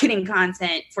keyword marketing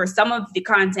content for some of the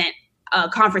content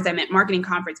conference. I meant marketing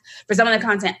conference for some of the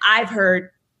content I've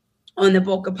heard on the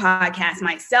Bokeh Podcast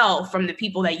myself from the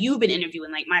people that you've been interviewing,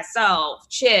 like myself,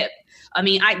 Chip. I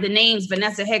mean, the names,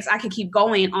 Vanessa Hicks, I could keep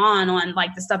going on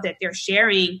like the stuff that they're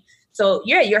sharing. So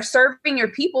yeah, you're serving your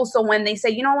people. So when they say,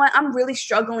 you know what, I'm really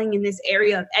struggling in this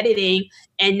area of editing,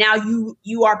 and now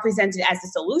you are presented as a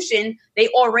solution, they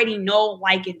already know,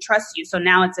 like, and trust you. So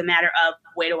now it's a matter of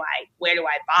where do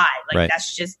I buy? Like,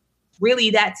 that's just really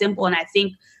that simple. And I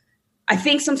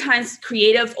think sometimes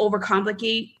creatives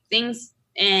overcomplicate things.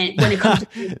 And when it comes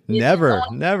to never.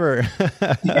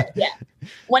 Yeah.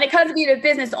 When it comes to being a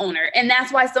business owner, and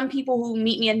that's why some people who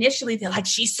meet me initially, they're like,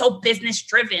 she's so business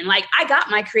driven. Like, I got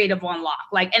my creative on lock,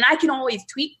 like, and I can always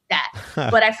tweak that.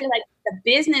 But I feel like the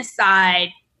business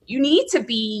side, you need to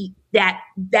be that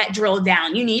drill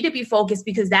down. You need to be focused,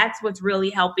 because that's what's really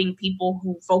helping people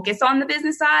who focus on the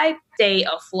business side stay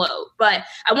afloat. But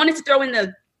I wanted to throw in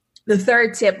the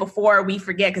third tip before we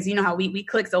forget, because you know how we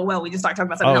click so well, we just start talking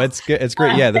about something else. It's good. It's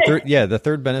great. Yeah, the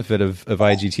third benefit of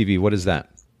IGTV. What is that?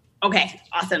 Okay,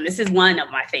 awesome. This is one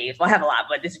of my faves. Well, I have a lot,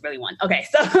 but this is really one. Okay,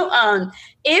 so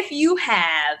if you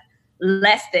have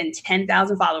less than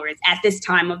 10,000 followers at this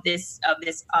time of this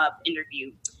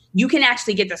interview, you can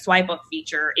actually get the swipe up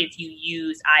feature if you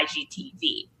use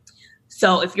IGTV.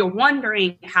 So if you're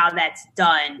wondering how that's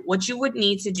done, what you would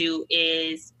need to do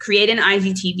is create an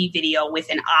IGTV video with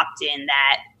an opt-in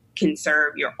that can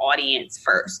serve your audience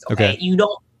first. Okay. You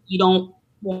don't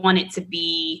want it to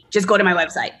be just go to my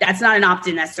website. That's not an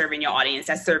opt-in that's serving your audience.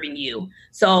 That's serving you.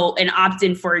 So an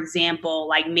opt-in, for example,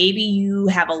 like maybe you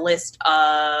have a list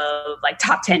of like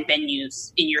top 10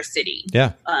 venues in your city.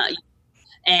 Yeah.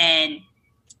 And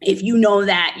if you know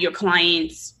that your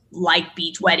clients like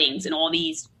beach weddings and all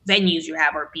these venues you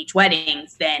have are beach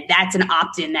weddings, then that's an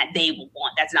opt-in that they will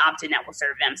want. That's an opt-in that will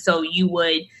serve them. So you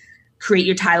would create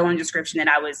your title and description that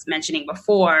I was mentioning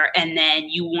before, and then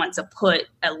you want to put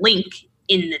a link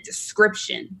in the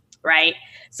description, right?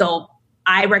 So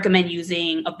I recommend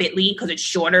using a Bitly because it's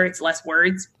shorter, it's less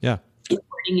words. Yeah.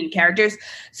 Wording and characters.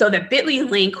 So the Bitly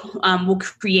link will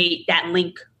create that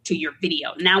link to your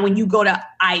video. Now, when you go to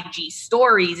IG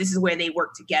stories, this is where they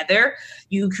work together.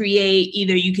 You create,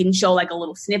 either you can show like a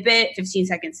little snippet,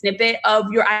 15-second snippet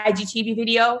of your IGTV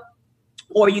video,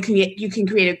 or you can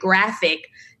create a graphic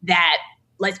that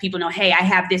lets people know, hey, I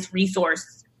have this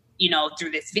resource, through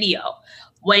this video.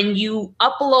 When you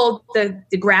upload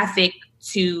the graphic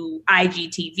to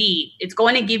IGTV, it's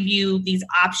going to give you these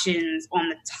options on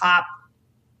the top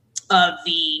of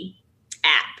the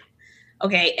app.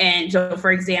 Okay, and so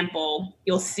for example,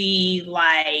 you'll see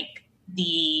like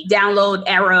the download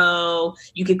arrow.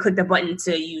 You can click the button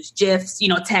to use GIFs,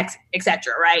 text,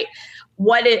 etc. Right?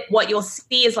 What you'll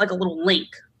see is like a little link.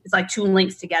 It's like two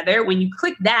links together. When you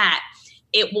click that,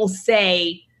 it will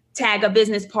say tag a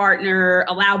business partner,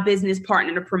 allow business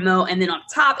partner to promote, and then on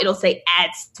top it'll say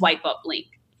add swipe up link.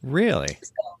 Really?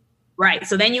 Right.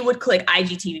 So then you would click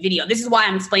IGTV video. This is why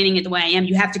I'm explaining it the way I am.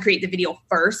 You have to create the video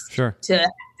first to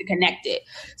connect it.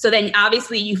 So then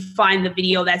obviously you find the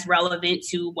video that's relevant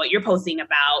to what you're posting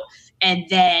about. And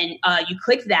then you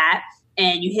click that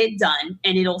and you hit done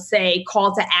and it'll say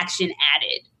call to action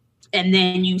added. And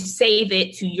then you save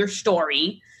it to your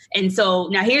story. And so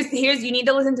now here's you need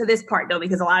to listen to this part though,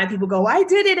 because a lot of people go, I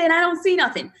did it and I don't see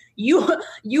nothing. You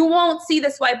won't see the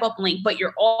swipe up link, but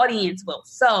your audience will.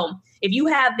 So if you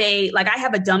have I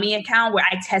have a dummy account where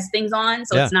I test things on,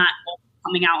 so it's not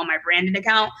coming out on my branded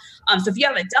account. So if you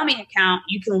have a dummy account,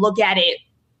 you can look at it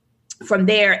from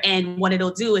there. And what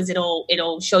it'll do is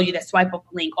it'll show you the swipe up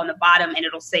link on the bottom and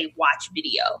it'll say watch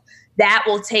video. That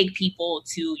will take people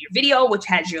to your video, which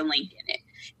has your link in it.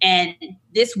 And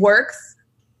this works.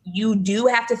 You do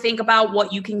have to think about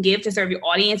what you can give to serve your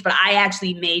audience, but I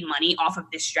actually made money off of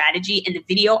this strategy. And the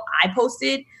video I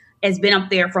posted has been up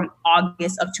there from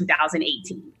August of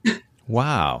 2018.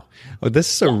 Wow. Well,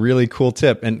 this is a really cool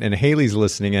tip. And Haley's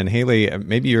listening. And Haley,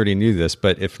 maybe you already knew this,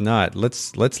 but if not,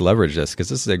 let's leverage this because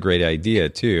this is a great idea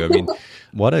too. I mean,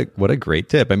 what a great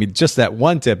tip. I mean, just that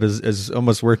one tip is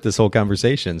almost worth this whole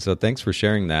conversation. So thanks for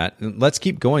sharing that. And let's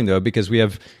keep going though, because we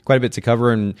have quite a bit to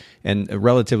cover in a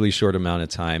relatively short amount of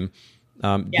time.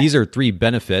 These are 3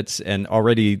 benefits and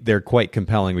already they're quite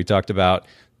compelling. We talked about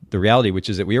the reality, which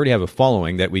is that we already have a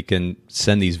following that we can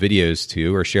send these videos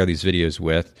to or share these videos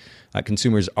with.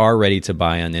 Consumers are ready to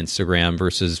buy on Instagram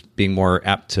versus being more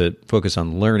apt to focus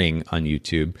on learning on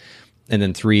YouTube. And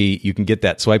then 3, you can get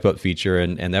that swipe up feature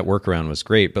and that workaround was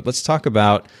great. But let's talk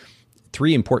about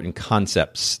 3 important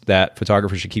concepts that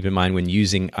photographers should keep in mind when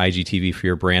using IGTV for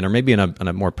your brand, or maybe in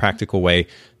a more practical way,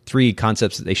 3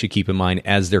 concepts that they should keep in mind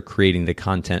as they're creating the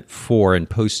content for and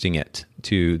posting it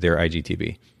to their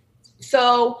IGTV.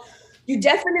 So you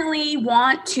definitely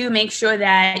want to make sure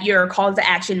that your call to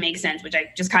action makes sense, which I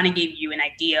just kind of gave you an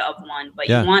idea of one, but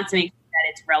you want to make sure that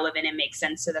it's relevant and makes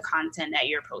sense to the content that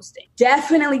you're posting.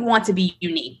 Definitely want to be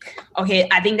unique. Okay.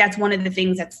 I think that's one of the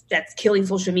things that's killing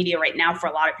social media right now for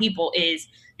a lot of people is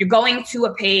you're going to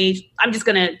a page. I'm just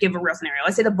going to give a real scenario.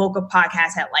 Let's say the Boca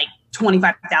podcast had like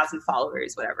 25,000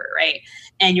 followers, whatever, right?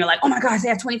 And you're like, oh my gosh, they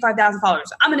have 25,000 followers.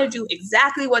 So I'm going to do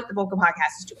exactly what the Boca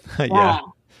podcast is doing.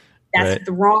 Wrong. That's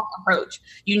the wrong approach.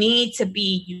 You need to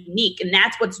be unique. And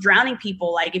that's what's drowning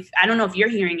people. Like, if I don't know if you're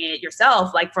hearing it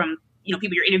yourself, like from,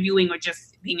 people you're interviewing or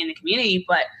just being in the community,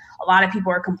 but a lot of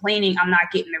people are complaining, I'm not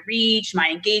getting the reach, my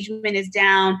engagement is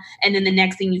down. And then the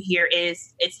next thing you hear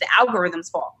is it's the algorithm's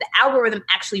fault. The algorithm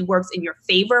actually works in your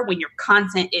favor when your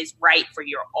content is right for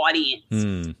your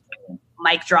audience.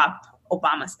 Mic drop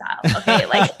Obama style. Okay.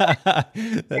 Like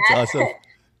that's awesome.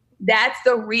 That's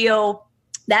the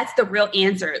real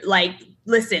answer. Like,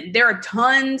 listen, there are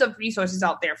tons of resources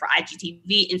out there for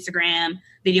IGTV, Instagram,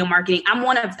 video marketing. I'm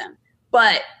one of them.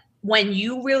 But when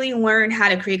you really learn how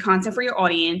to create content for your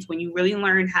audience, when you really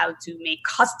learn how to make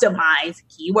customized,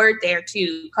 keyword there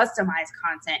too, customized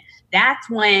content, that's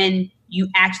when you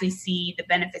actually see the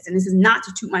benefits. And this is not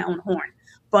to toot my own horn,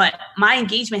 but my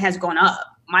engagement has gone up.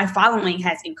 My following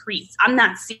has increased. I'm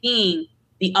not seeing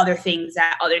the other things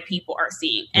that other people are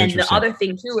seeing. And the other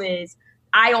thing too is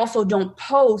I also don't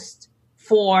post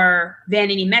for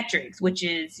vanity metrics, which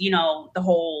is, the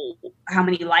whole how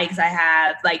many likes I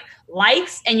have, like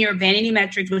likes and your vanity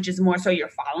metrics, which is more so your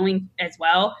following as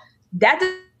well. That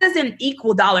doesn't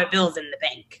equal dollar bills in the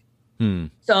bank.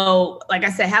 So like I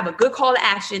said, have a good call to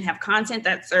action, have content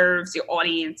that serves your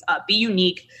audience, be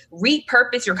unique,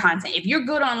 repurpose your content. If you're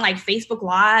good on like Facebook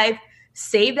Live,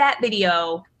 save that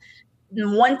video.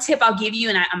 One tip I'll give you,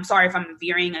 and I'm sorry if I'm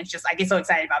veering, it's just I get so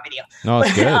excited about video. No,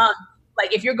 it's good.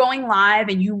 Like if you're going live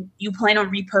and you plan on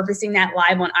repurposing that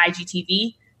live on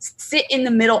IGTV, sit in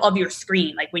the middle of your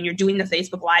screen. Like when you're doing the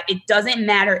Facebook Live, it doesn't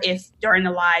matter if during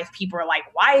the live people are like,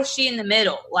 why is she in the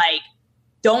middle? Like,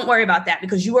 don't worry about that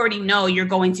because you already know you're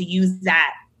going to use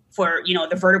that for,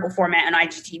 the vertical format on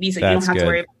IGTV. So you don't have to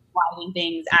worry about sliding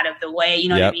things out of the way. You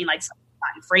know what I mean? Like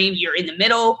frame, you're in the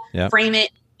middle, frame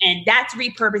it. And that's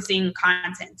repurposing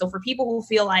content. So for people who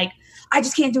feel like, I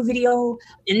just can't do video,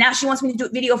 and now she wants me to do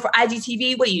video for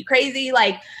IGTV, what are you, crazy?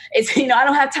 Like, it's, I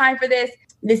don't have time for this.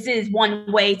 This is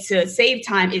one way to save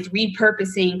time is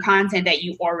repurposing content that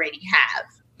you already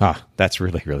have. That's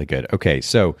really, really good. Okay,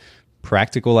 so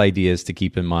practical ideas to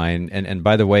keep in mind. And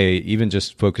by the way, even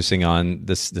just focusing on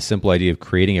the simple idea of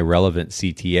creating a relevant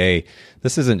CTA,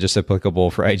 this isn't just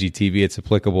applicable for IGTV. It's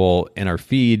applicable in our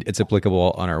feed. It's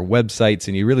applicable on our websites.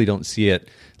 And you really don't see it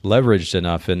leveraged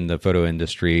enough in the photo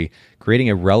industry.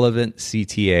 Creating a relevant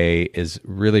CTA is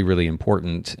really, really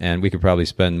important. And we could probably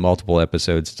spend multiple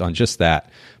episodes on just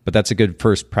that. But that's a good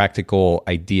first practical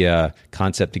idea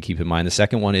concept to keep in mind. The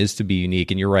second one is to be unique.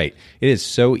 And you're right. It is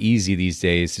so easy these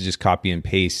days to just copy and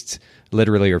paste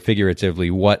literally or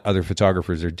figuratively what other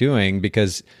photographers are doing,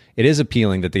 because it is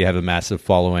appealing that they have a massive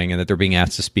following and that they're being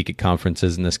asked to speak at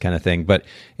conferences and this kind of thing. But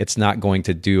it's not going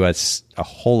to do us a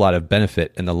whole lot of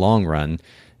benefit in the long run.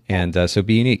 And so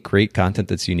be unique, create content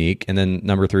that's unique. And then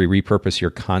number 3, repurpose your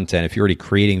content. If you're already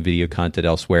creating video content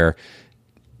elsewhere,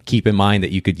 keep in mind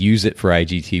that you could use it for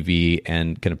IGTV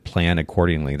and kind of plan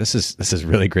accordingly. This is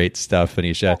really great stuff,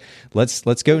 Anisha.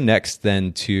 Let's go next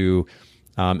then to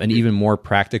an even more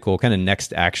practical kind of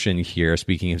next action here.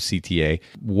 Speaking of CTA,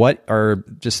 what are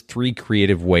just 3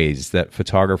 creative ways that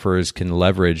photographers can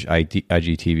leverage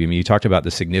IGTV? I mean, you talked about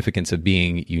the significance of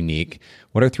being unique.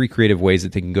 What are 3 creative ways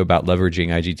that they can go about leveraging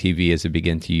IGTV as they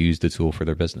begin to use the tool for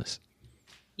their business?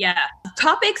 Yeah.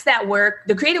 Topics that work,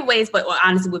 the creative ways, but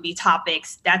honestly would be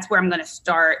topics. That's where I'm going to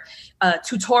start.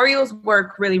 Tutorials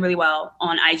work really, really well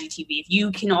on IGTV. If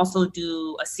you can also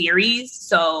do a series,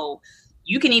 so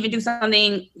you can even do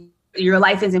something, your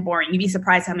life isn't boring. You'd be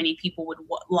surprised how many people would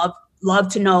love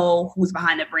to know who's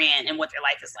behind the brand and what their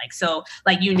life is like. So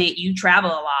like Nate, you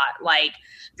travel a lot, like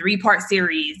 3-part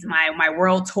series, my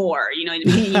world tour, you know what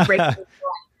I mean? You break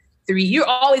 3, you're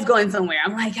always going somewhere.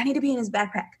 I'm like, I need to be in his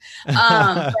backpack.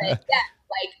 But yeah,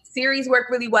 like series work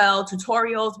really well.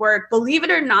 Tutorials work. Believe it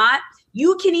or not,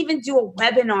 you can even do a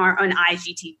webinar on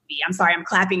IGTV. I'm sorry, I'm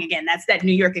clapping again. That's that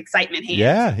New York excitement hand.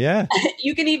 Yeah.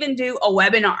 You can even do a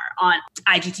webinar on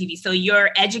IGTV. So you're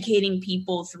educating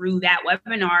people through that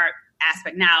webinar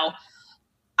aspect. Now,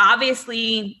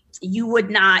 obviously, you would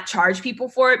not charge people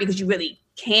for it because you really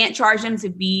can't charge them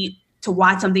to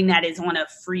watch something that is on a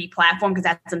free platform, because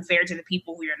that's unfair to the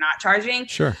people who you're not charging.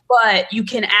 Sure. But you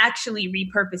can actually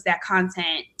repurpose that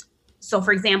content. So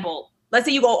for example, let's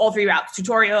say you go all 3 routes: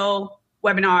 tutorial,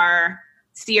 webinar,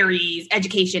 series,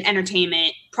 education,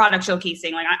 entertainment, product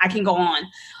showcasing. Like I can go on.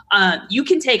 You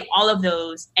can take all of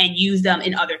those and use them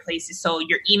in other places. So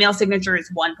your email signature is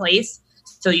one place.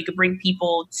 So you could bring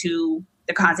people to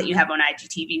the content you have on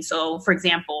IGTV. So for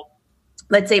example,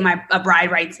 let's say a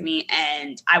bride writes me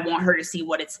and I want her to see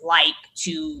what it's like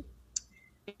to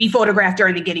be photographed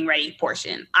during the getting ready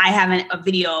portion. I have a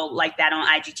video like that on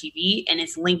IGTV, and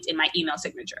it's linked in my email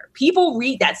signature. People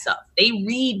read that stuff. They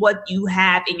read what you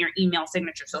have in your email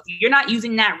signature. So if you're not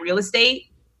using that real estate,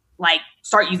 like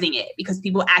start using it, because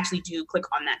people actually do click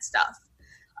on that stuff.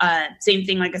 Same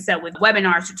thing, like I said, with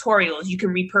webinars, tutorials, you can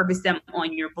repurpose them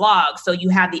on your blog. So you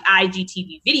have the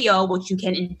IGTV video, which you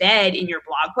can embed in your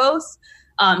blog posts,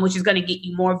 which is going to get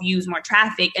you more views, more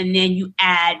traffic. And then you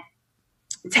add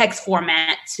text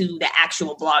format to the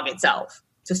actual blog itself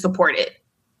to support it.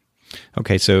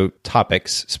 Okay, so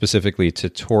topics, specifically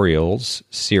tutorials,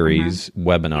 series,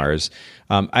 webinars.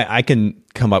 I can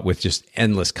come up with just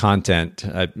endless content,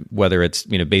 whether it's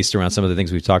based around some of the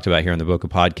things we've talked about here on the Bokeh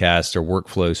podcast or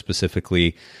workflow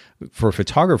specifically. For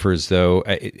photographers, though,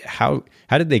 how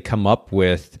did they come up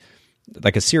with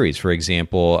like a series, for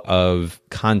example, of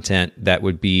content that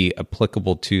would be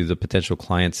applicable to the potential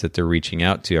clients that they're reaching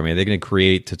out to? I mean, are they going to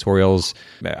create tutorials?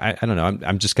 I don't know.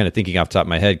 I'm just kind of thinking off the top of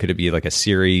my head. Could it be like a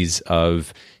series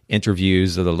of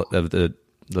interviews of the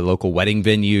local wedding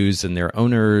venues and their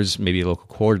owners, maybe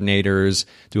local coordinators,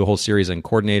 do a whole series on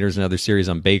coordinators, another series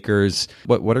on bakers?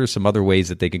 What are some other ways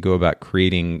that they could go about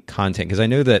creating content? Because I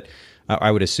know that I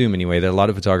would assume anyway that a lot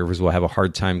of photographers will have a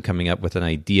hard time coming up with an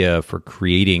idea for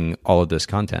creating all of this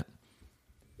content.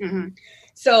 Mm-hmm.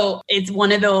 So it's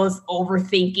one of those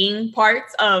overthinking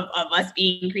parts of us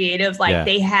being creatives. Like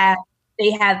they have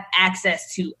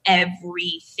access to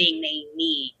everything they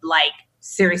need. Like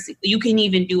seriously, you can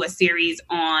even do a series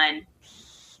on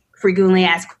frequently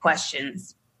asked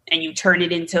questions, and you turn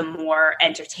it into more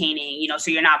entertaining, so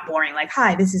you're not boring. Like,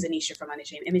 hi, this is Anisha from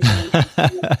Unashamed Imaging.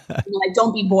 Like,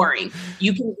 don't be boring.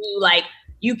 You can do like,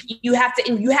 you have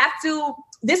to,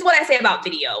 this is what I say about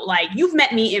video. Like, you've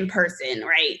met me in person,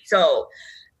 right? So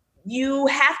you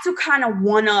have to kind of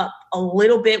one up a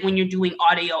little bit when you're doing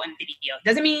audio and video.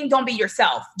 Doesn't mean don't be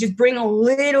yourself. Just bring a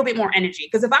little bit more energy.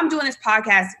 Because if I'm doing this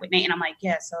podcast with Nate and I'm like,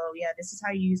 this is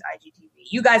how you use IGTV.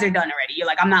 You guys are done already. You're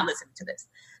like, I'm not listening to this.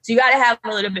 So you got to have a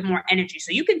little bit more energy.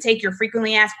 So you can take your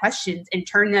frequently asked questions and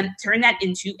turn that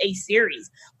into a series.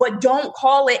 But don't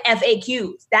call it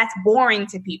FAQs. That's boring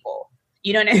to people.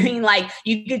 You know what I mean? Like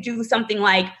you could do something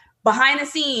like behind the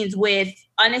scenes with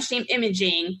Unashamed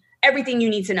Imaging, everything you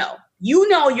need to know. You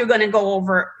know you're going to go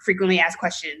over frequently asked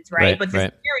questions, right? But the series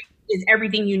is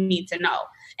everything you need to know.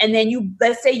 And then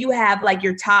let's say you have like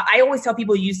your top, I always tell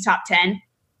people use top 10.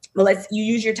 Well, you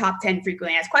use your top 10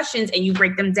 frequently asked questions and you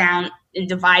break them down and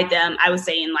divide them, I would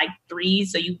say in like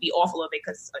threes. So you'd be off a little bit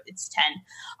because it's 10.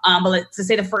 But let's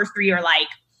say the first three are like,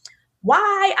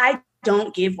 why I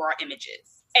don't give raw images.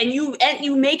 And you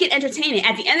make it entertaining.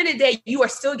 At the end of the day, you are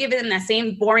still giving them that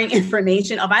same boring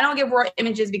information of I don't give raw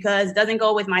images because it doesn't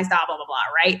go with my style, blah, blah, blah,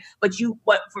 right? But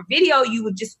for video, you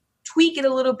would just tweak it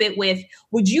a little bit with,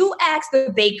 would you ask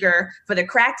the baker for the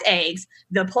cracked eggs,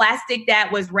 the plastic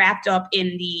that was wrapped up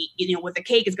in the, what the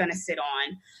cake is going to sit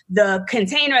on, the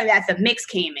container that the mix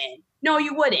came in? No,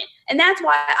 you wouldn't. And that's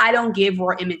why I don't give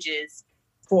raw images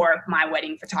for my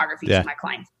wedding photography to my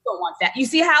clients. I don't want that. You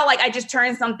see how like I just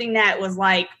turned something that was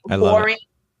like boring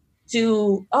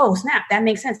to, oh snap, that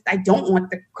makes sense. I don't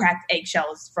want the cracked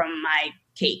eggshells from my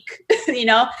cake,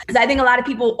 because I think a lot of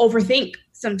people overthink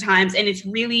sometimes. And it's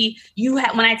really,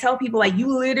 when I tell people like,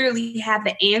 you literally have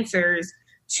the answers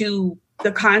to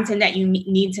the content that you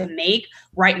need to make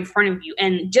right in front of you.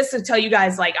 And just to tell you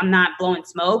guys, like, I'm not blowing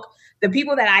smoke. The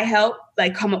people that I help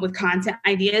like come up with content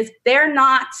ideas, they're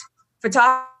not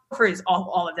photographers,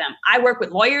 all of them. I work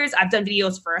with lawyers. I've done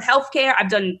videos for healthcare.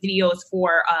 I've done videos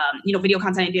for, video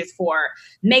content ideas for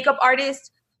makeup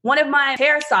artists. One of my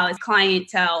hairstylist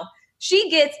clientele, she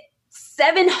gets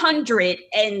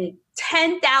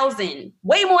 710,000,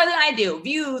 way more than I do,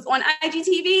 views on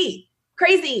IGTV.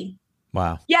 Crazy.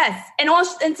 Wow. Yes. And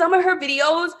some of her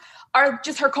videos are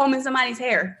just her combing somebody's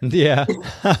hair. Yeah.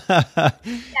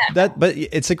 But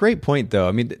it's a great point though.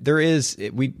 I mean,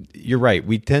 you're right.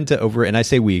 We tend to and I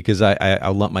say we, because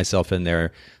I'll lump myself in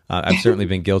there. I've certainly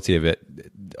been guilty of it,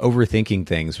 overthinking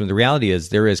things when the reality is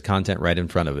there is content right in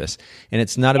front of us, and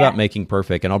it's not about making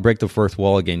perfect. And I'll break the fourth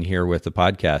wall again here with the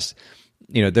podcast.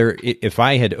 If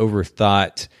I had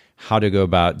overthought how to go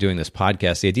about doing this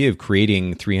podcast, the idea of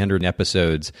creating 300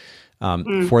 episodes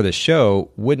for the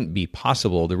show wouldn't be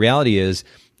possible. The reality is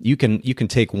you can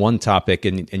take one topic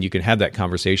and you can have that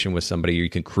conversation with somebody, or you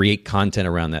can create content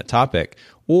around that topic,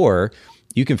 or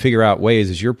you can figure out ways,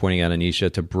 as you're pointing out,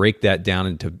 Anisha, to break that down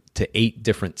into 8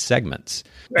 different segments.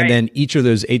 Right. And then each of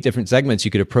those 8 different segments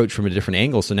you could approach from a different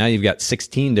angle. So now you've got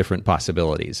 16 different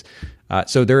possibilities.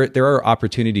 So there are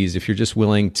opportunities if you're just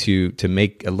willing to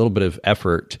make a little bit of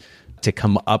effort to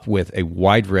come up with a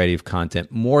wide variety of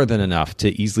content, more than enough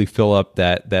to easily fill up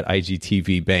that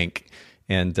IGTV bank.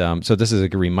 And so this is a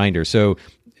good reminder. So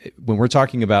when we're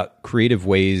talking about creative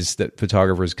ways that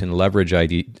photographers can leverage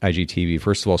IGTV,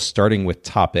 first of all, starting with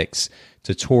topics,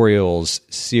 tutorials,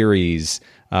 series,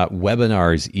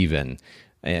 webinars even.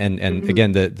 And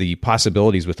again, the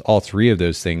possibilities with all 3 of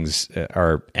those things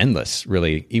are endless,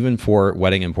 really, even for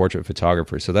wedding and portrait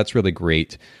photographers. So that's really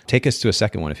great. Take us to a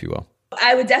second one, if you will.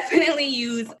 I would definitely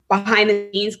use behind the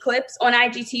scenes clips on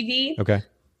IGTV. Okay.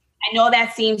 I know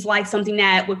that seems like something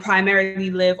that would primarily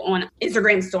live on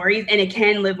Instagram stories, and it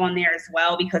can live on there as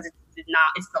well because it's the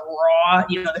raw,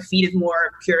 the feed is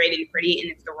more curated and pretty, and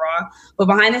it's the raw. But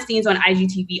behind the scenes on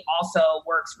IGTV also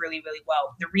works really, really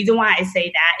well. The reason why I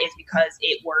say that is because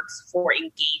it works for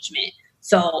engagement.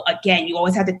 So again, you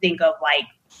always have to think of like,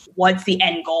 what's the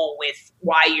end goal with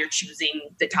why you're choosing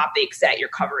the topics that you're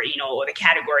covering, or the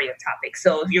category of topics.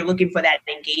 So if you're looking for that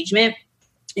engagement,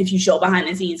 if you show behind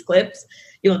the scenes clips,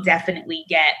 you'll definitely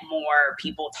get more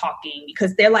people talking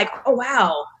because they're like, oh,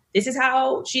 wow, this is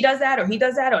how she does that, or he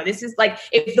does that, or this is like,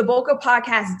 if the Boca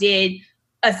podcast did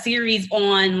a series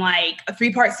on like a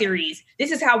 3-part series,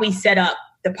 this is how we set up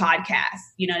the podcast,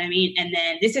 you know what I mean? And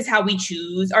then this is how we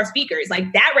choose our speakers.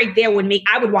 Like that right there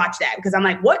I would watch that because I'm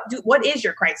like, what is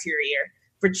your criteria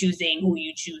for choosing who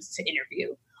you choose to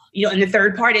interview? And the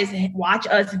third part is watch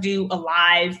us do a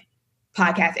live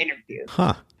podcast interview.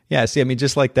 Huh. Yeah. See, I mean,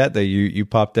 just like that, though, you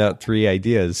popped out 3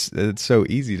 ideas. It's so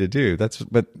easy to do. But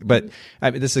I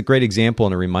mean, this is a great example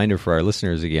and a reminder for our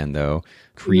listeners again, though,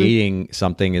 creating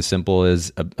something as simple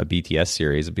as a BTS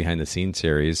series, a behind the scenes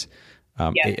series.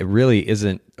 It really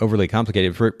isn't overly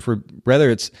complicated for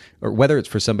whether it's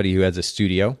for somebody who has a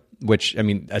studio, which, I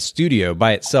mean, a studio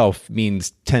by itself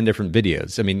means 10 different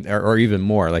videos. I mean, or even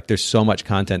more. Like there's so much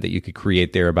content that you could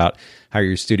create there about how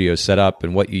your studio is set up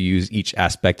and what you use each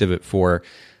aspect of it for.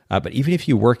 But even if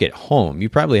you work at home, you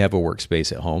probably have a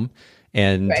workspace at home,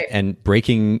 and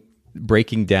breaking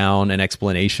down an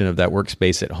explanation of that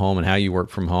workspace at home and how you work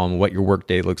from home, what your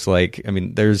workday looks like. I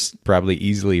mean, there's probably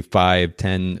easily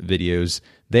 5-10 videos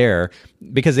there,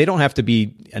 because they don't have to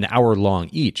be an hour long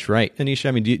each, right, Anisha?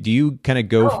 I mean, do you kind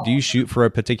of do you shoot for a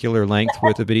particular length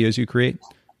with the videos you create?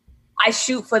 I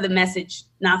shoot for the message,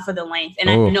 not for the length. And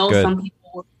I know good.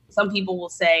 some people will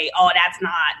say, oh, that's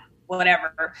not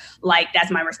whatever. Like, that's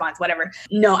my response, whatever.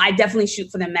 No, I definitely shoot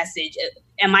for the message.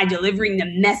 Am I delivering the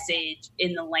message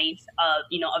in the length of,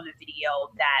 of the video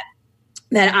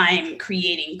that I'm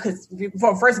creating? Because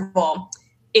first of all,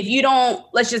 if you don't,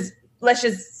 let's just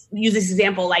use this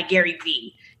example, like Gary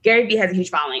Vee. Gary Vee has a huge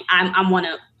following. I'm one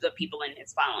of the people in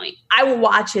his following. I will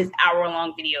watch his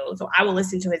hour-long videos, or I will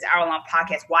listen to his hour-long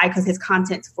podcast. Why? Because his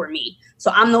content's for me.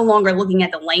 So I'm no longer looking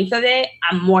at the length of it.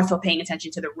 I'm more so paying attention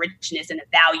to the richness and the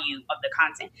value of the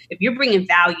content. If you're bringing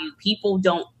value, people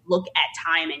don't look at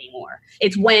time anymore.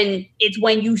 It's when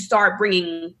you start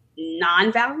bringing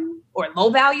non-value or low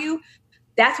value,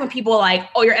 that's when people are like,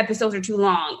 oh, your episodes are too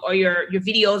long, or your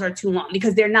videos are too long,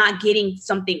 because they're not getting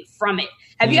something from it.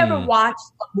 Have you ever watched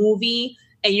a movie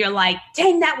and you're like,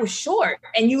 dang, that was short?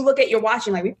 And you look at your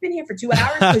watching like, we've been here for 2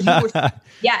 hours because you were,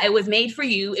 it was made for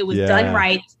you. It was done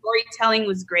right. Storytelling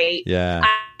was great. Yeah.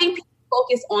 I think people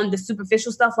focus on the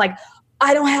superficial stuff, like,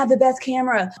 I don't have the best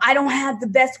camera, I don't have the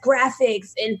best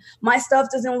graphics, and my stuff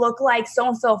doesn't look like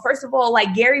so-and-so. First of all,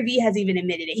 like, Gary Vee has even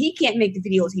admitted it. He can't make the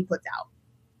videos he puts out.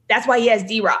 That's why he has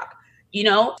D-Rock,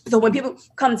 So when people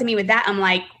come to me with that, I'm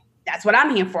like, that's what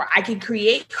I'm here for. I can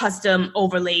create custom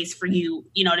overlays for you,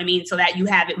 you know what I mean? So that you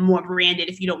have it more branded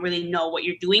if you don't really know what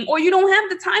you're doing, or you don't have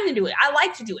the time to do it. I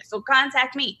like to do it. So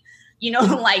contact me.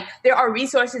 Like, there are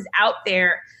resources out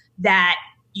there that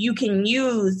you can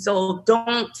use. So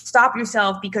don't stop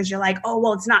yourself because you're like, oh,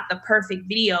 well, it's not the perfect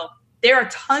video. There are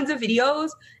tons of videos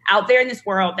out there in this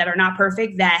world that are not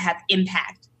perfect that have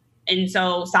impact. And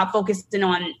so stop focusing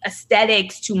on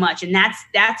aesthetics too much. And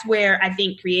that's where I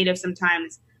think creatives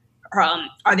sometimes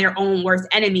are their own worst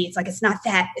enemy. It's like, it's not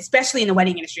that, especially in the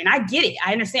wedding industry. And I get it.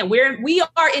 I understand. We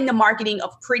are in the marketing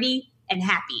of pretty and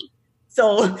happy.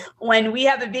 So when we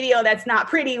have a video that's not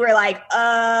pretty, we're like,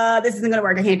 this isn't going to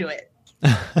work. I can't do it.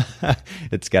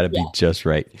 It's got to be just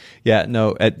right. Yeah,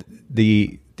 no, at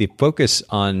the focus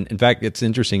on, in fact, it's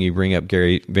interesting you bring up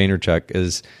Gary Vaynerchuk,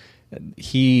 is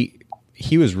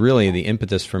he was really the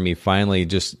impetus for me finally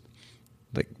just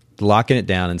like locking it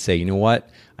down and say, you know what?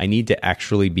 I need to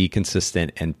actually be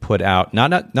consistent and put out,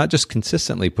 not just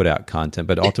consistently put out content,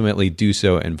 but ultimately do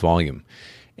so in volume.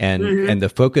 And the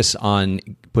focus on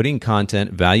putting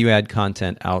content, value add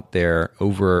content out there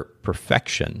over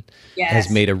perfection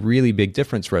has made a really big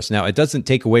difference for us. Now, it doesn't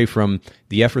take away from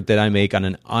the effort that I make on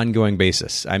an ongoing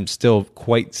basis. I'm still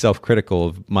quite self-critical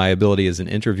of my ability as an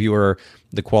interviewer,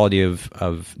 the quality of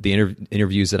the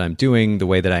interviews that I'm doing, the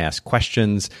way that I ask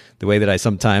questions, the way that I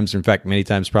sometimes, in fact, many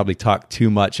times probably talk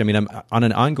too much. I mean, I'm on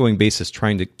an ongoing basis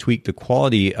trying to tweak the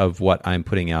quality of what I'm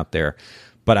putting out there.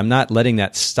 But I'm not letting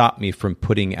that stop me from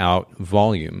putting out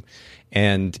volume.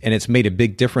 And it's made a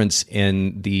big difference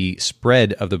in the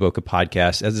spread of the Bokeh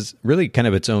podcast as it's really kind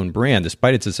of its own brand,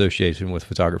 despite its association with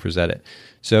Photographer's Edit.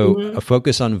 So a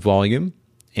focus on volume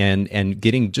and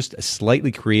getting just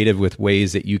slightly creative with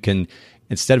ways that you can,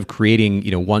 instead of creating,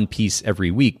 one piece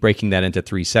every week, breaking that into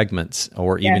 3 segments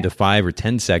or even to 5 or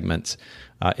 10 segments.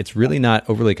 It's really not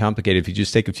overly complicated if you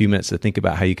just take a few minutes to think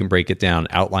about how you can break it down,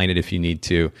 outline it if you need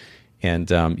to.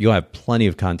 And you'll have plenty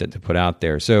of content to put out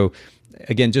there. So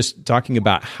again, just talking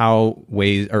about how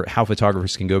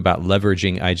photographers can go about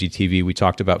leveraging IGTV. We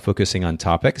talked about focusing on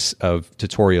topics of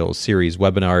tutorials, series,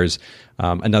 webinars.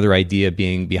 Another idea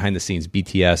being behind the scenes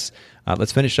BTS.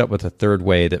 Let's finish up with a third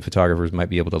way that photographers might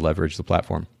be able to leverage the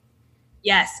platform.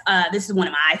 Yes, this is one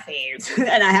of my faves.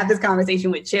 And I have this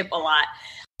conversation with Chip a lot.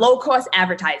 Low cost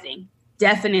advertising,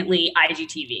 definitely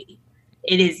IGTV.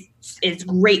 It's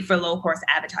great for low cost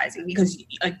advertising because,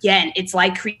 again, it's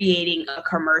like creating a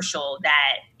commercial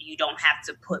that you don't have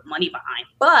to put money behind.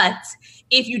 But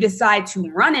if you decide to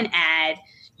run an ad,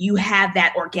 you have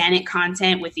that organic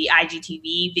content with the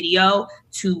IGTV video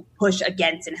to push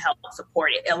against and help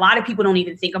support it. A lot of people don't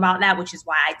even think about that, which is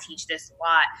why I teach this a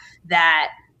lot,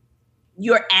 that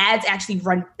your ads actually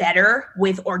run better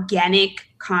with organic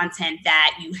content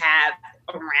that you have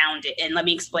around it. And let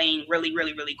me explain really,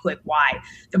 really, really quick why.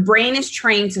 The brain is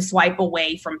trained to swipe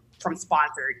away from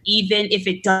sponsored. Even if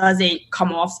it doesn't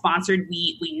come off sponsored,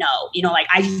 we know. Like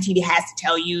IGTV has to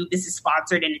tell you this is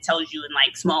sponsored, and it tells you in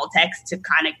like small text to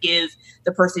kind of give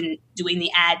the person doing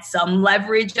the ad some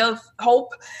leverage of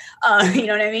hope. You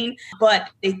know what I mean? But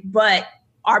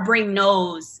our brain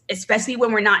knows, especially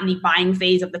when we're not in the buying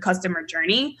phase of the customer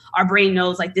journey, our brain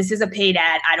knows like, this is a paid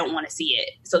ad, I don't want to see it.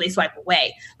 So they swipe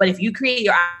away. But if you create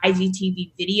your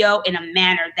IGTV video in a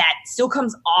manner that still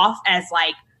comes off as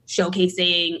like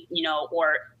showcasing,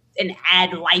 or an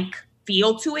ad-like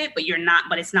feel to it, but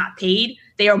it's not paid,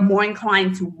 they are more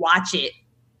inclined to watch it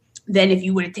than if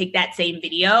you were to take that same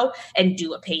video and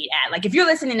do a paid ad. Like if you're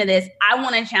listening to this, I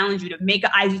want to challenge you to make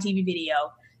an IGTV video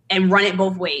and run it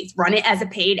both ways. Run it as a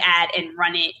paid ad and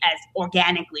run it as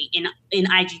organically in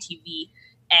IGTV,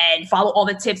 and follow all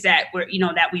the tips that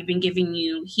we've been giving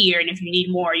you here. And if you need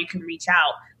more, you can reach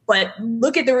out. But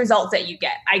look at the results that you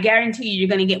get. I guarantee you're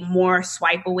going to get more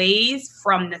swipe aways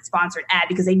from the sponsored ad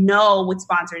because they know what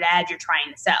sponsored ad you're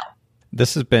trying to sell.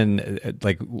 This has been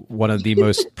like one of the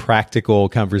most practical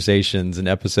conversations and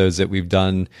episodes that we've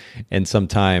done in some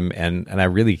time. And I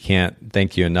really can't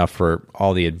thank you enough for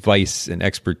all the advice and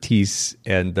expertise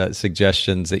and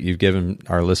suggestions that you've given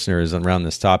our listeners around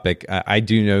this topic. I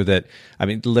do know that,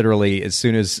 literally as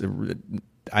soon as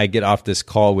I get off this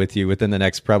call with you, within the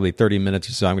next probably 30 minutes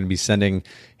or so, I'm going to be sending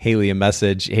Haley a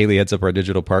message. Haley heads up our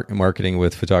digital marketing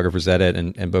with Photographers Edit,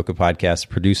 and Bokeh Podcast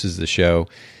produces the show.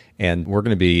 And we're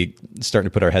going to be starting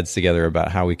to put our heads together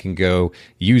about how we can go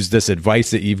use this advice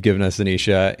that you've given us,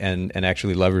 Anisha, and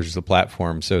actually leverage the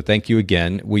platform. So thank you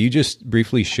again. Will you just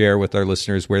briefly share with our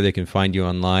listeners where they can find you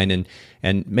online, and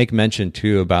make mention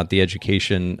too about the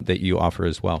education that you offer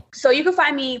as well? So you can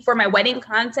find me for my wedding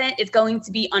content. It's going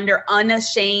to be under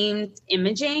Unashamed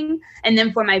Imaging. And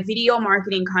then for my video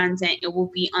marketing content, it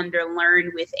will be under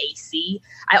Learn with AC.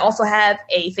 I also have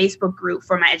a Facebook group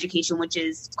for my education, which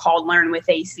is called Learn with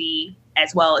AC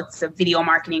as well. It's a video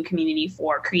marketing community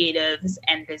for creatives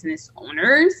and business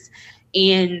owners.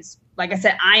 And like I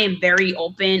said, I am very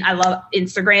open. I love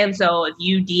Instagram. So if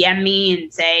you DM me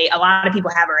and say, a lot of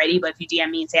people have already, but if you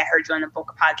DM me and say, I heard you on the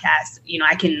Bokeh Podcast,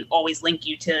 I can always link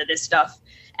you to this stuff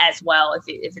as well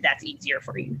if that's easier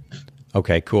for you.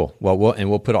 Okay, cool. Well,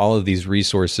 we'll put all of these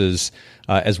resources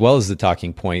as well as the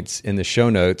talking points in the show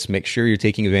notes. Make sure you're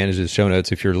taking advantage of the show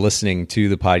notes if you're listening to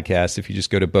the podcast. If you just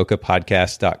go to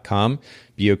bokehpodcast.com,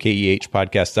 BOKEH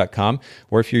podcast.com,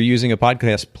 or if you're using a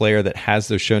podcast player that has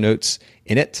those show notes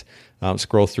in it,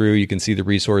 scroll through, you can see the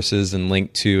resources and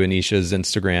link to Anisha's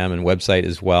Instagram and website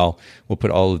as well. We'll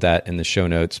put all of that in the show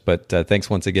notes. But thanks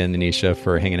once again, Anisha,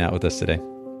 for hanging out with us today.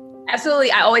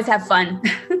 Absolutely. I always have fun.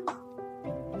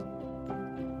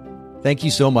 Thank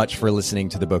you so much for listening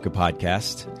to the Bokeh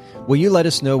Podcast. Will you let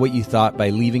us know what you thought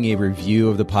by leaving a review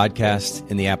of the podcast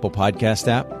in the Apple Podcast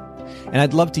app? And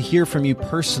I'd love to hear from you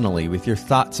personally with your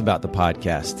thoughts about the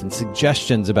podcast and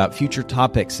suggestions about future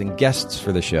topics and guests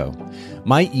for the show.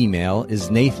 My email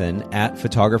is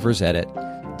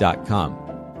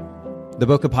nathan@photographersedit.com. The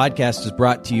Bokeh Podcast is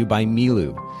brought to you by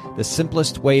Miilu, the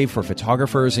simplest way for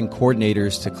photographers and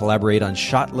coordinators to collaborate on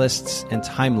shot lists and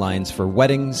timelines for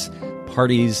weddings,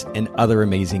 parties, and other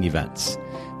amazing events.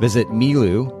 Visit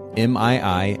Miilu,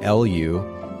 MIILU.com.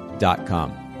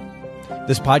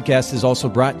 This podcast is also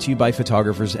brought to you by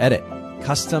Photographers Edit,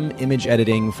 custom image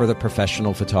editing for the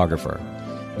professional photographer.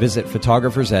 Visit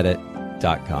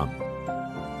photographersedit.com.